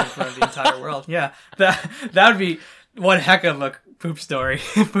pants in front of the entire world. Yeah, that would be one heck of a poop story,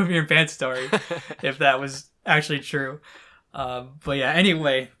 pooping your pants story, if that was actually true. But yeah,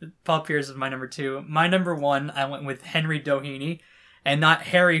 anyway, Paul Pierce is my number 2. My number 1, I went with Henry Doheny, and not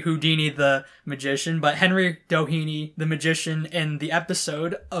Harry Houdini the magician, but Henry Doheny the magician in the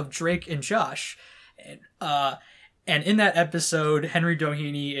episode of Drake and Josh. And in that episode, Henry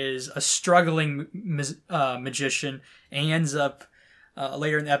Doheny is a struggling magician, and he ends up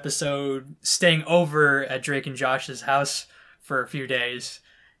later in the episode staying over at Drake and Josh's house for a few days.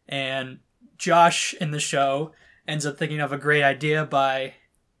 And Josh in the show ends up thinking of a great idea by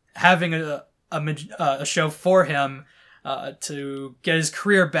having a show for him to get his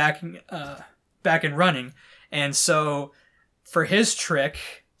career back and running. And so for his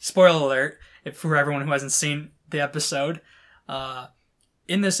trick, spoiler alert, for everyone who hasn't seen the episode,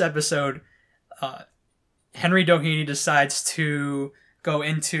 in this episode, Henry Doheny decides to go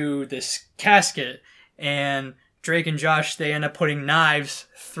into this casket, and Drake and Josh, they end up putting knives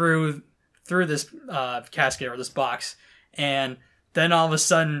through this casket or this box, and then all of a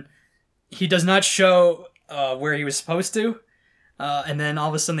sudden he does not show where he was supposed to, and then all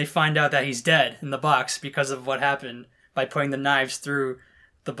of a sudden they find out that he's dead in the box because of what happened by putting the knives through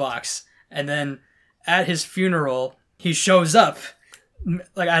the box. And then at his funeral he shows up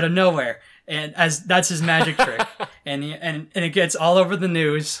like out of nowhere, and as that's his magic trick, and it gets all over the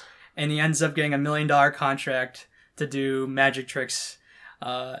news, and he ends up getting $1 million contract to do magic tricks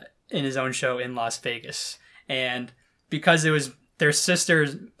in his own show in Las Vegas. And because it was their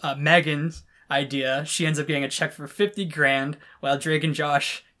sister's Megan's idea, she ends up getting a check for $50,000, while Drake and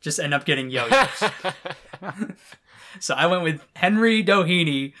Josh just end up getting yo-yos. So I went with Henry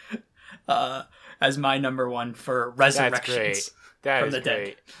Doheny as my number 1 for resurrections. That's great.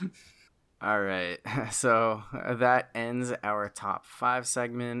 Dead. All right, so that ends our top 5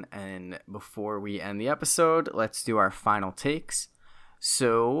 segment, and before we end the episode, let's do our final takes.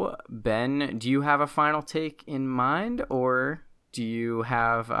 So, Ben, do you have a final take in mind, or do you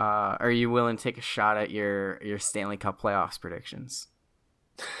have? Are you willing to take a shot at your Stanley Cup playoffs predictions?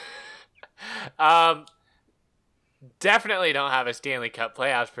 Definitely don't have a Stanley Cup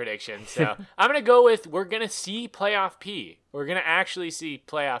playoffs prediction. So I'm going to go with we're going to see playoff P. We're going to actually see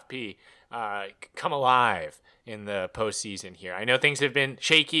playoff P come alive in the postseason here. I know things have been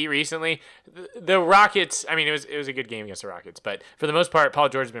shaky recently. The Rockets, I mean, it was a good game against the Rockets, but for the most part, Paul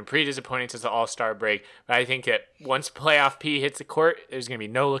George has been pretty disappointing since the All-Star break. But I think that once playoff P hits the court, there's going to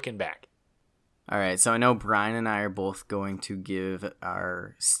be no looking back. All right, so I know Brian and I are both going to give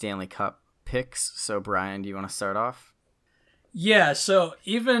our Stanley Cup picks. So Brian, do you want to start off? Yeah, so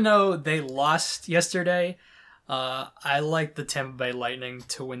even though they lost yesterday, I like the Tampa Bay Lightning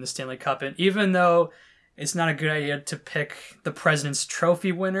to win the Stanley Cup. And even though it's not a good idea to pick the President's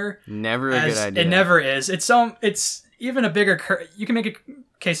Trophy winner, Never a good idea. It never is. It's even a bigger curse. You can make a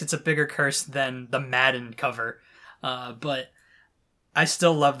case it's a bigger curse than the Madden cover. But I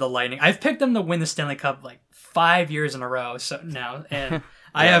still love the Lightning. I've picked them to win the Stanley Cup like 5 years in a row. So now, and yeah.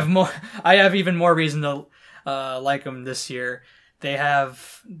 I have even more reason to like them this year.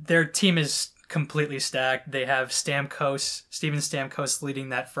 Their team is completely stacked. They have Steven Stamkos leading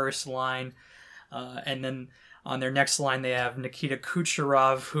that first line. And then on their next line, they have Nikita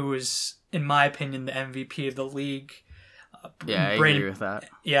Kucherov, who is, in my opinion, the MVP of the league. I agree with that.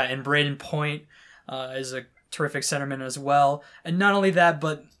 Yeah, and Braden Point is a terrific centerman as well. And not only that,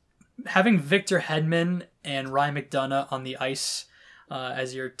 but having Victor Hedman and Ryan McDonough on the ice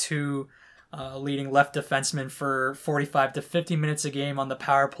as your two leading left defensemen for 45 to 50 minutes a game on the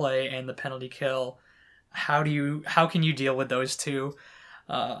power play and the penalty kill. How can you deal with those two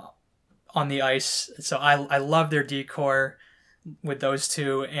on the ice? So I love their decor with those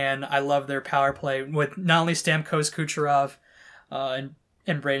two, and I love their power play with not only Stamkos, Kucherov,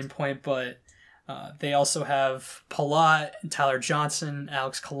 and Braden Point, but they also have Palat, Tyler Johnson,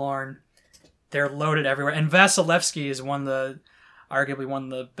 Alex Killorn. They're loaded everywhere, and Vasilevsky is arguably one of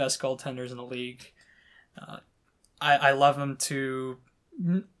the best goaltenders in the league. I love them to.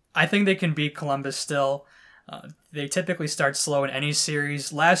 I think they can beat Columbus still. They typically start slow in any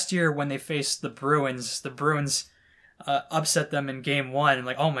series. Last year, when they faced the Bruins upset them in Game 1. And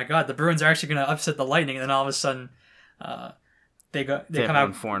like, oh my God, the Bruins are actually going to upset the Lightning. And then all of a sudden, they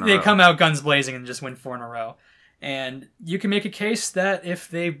come out guns blazing and just win 4 in a row. And you can make a case that if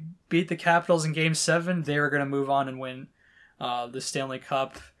they beat the Capitals in Game 7, they were going to move on and win the Stanley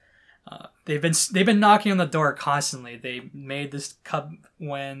Cup. They've been knocking on the door constantly. They made this cup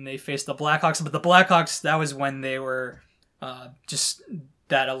when they faced the Blackhawks, but the Blackhawks, that was when they were just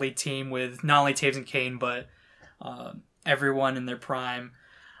that elite team with not only Taves and Kane, but everyone in their prime.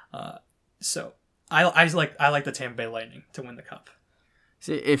 So I like the Tampa Bay Lightning to win the cup.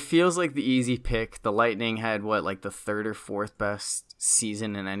 See, it feels like the easy pick. The Lightning had the third or fourth best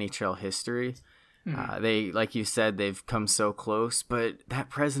season in NHL history. Mm-hmm. They, like you said, they've come so close, but that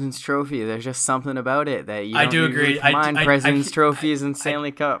President's Trophy, there's just something about it that you don't agree. Mind President's Trophies and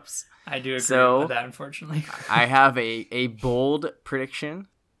Stanley Cups. I do agree with that, unfortunately. I have a bold prediction.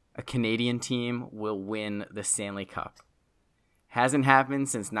 A Canadian team will win the Stanley Cup. Hasn't happened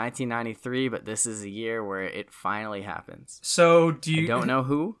since 1993, but this is a year where it finally happens. So I don't know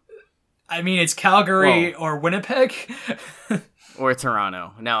who. I mean, it's Calgary or Winnipeg. Or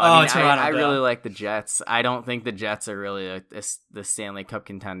Toronto. No, Toronto, I really like the Jets. I don't think the Jets are really the Stanley Cup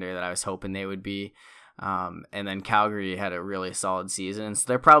contender that I was hoping they would be. And then Calgary had a really solid season, so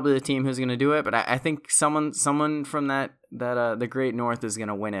they're probably the team who's going to do it. But I think someone from that the Great North is going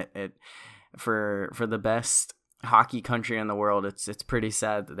to win it. For the best hockey country in the world, it's pretty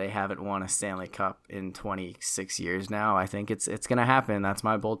sad that they haven't won a Stanley Cup in 26 years now. I think it's going to happen. That's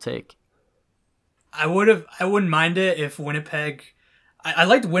my bold take. I wouldn't mind it if Winnipeg. I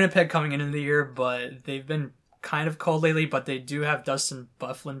liked Winnipeg coming into the year, but they've been kind of cold lately. But they do have Dustin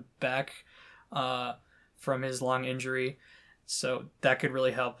Byfuglien back from his long injury, so that could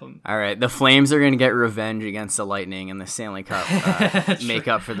really help them. All right, the Flames are going to get revenge against the Lightning in the Stanley Cup, make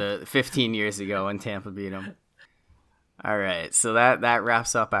up for the 15 years ago when Tampa beat them. All right, so that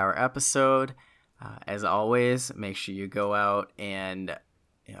wraps up our episode. As always, make sure you go out and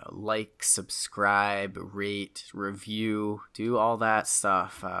like, subscribe, rate, review, do all that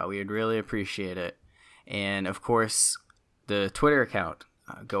stuff. We would really appreciate it. And of course, the Twitter account.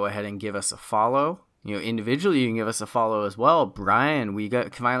 Go ahead and give us a follow. Individually, you can give us a follow as well. Brian, we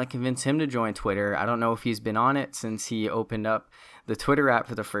finally convinced him to join Twitter. I don't know if he's been on it since he opened up the Twitter app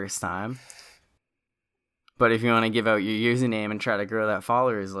for the first time. But if you want to give out your username and try to grow that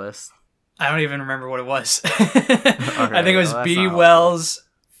followers list. I don't even remember what it was. I think it was B Wells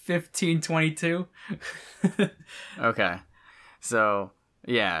 1522. Okay. So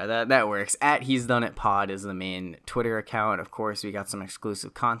Yeah, that works. At He's Done It Pod is the main Twitter account. Of course, we got some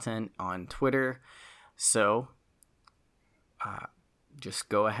exclusive content on Twitter. So just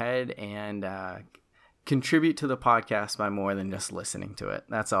go ahead and contribute to the podcast by more than just listening to it.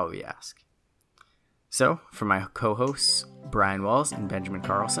 That's all we ask. So, for my co-hosts, Brian Wells and Benjamin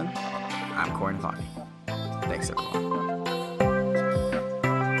Carlson, I'm Corin Clocky. Thanks, everyone.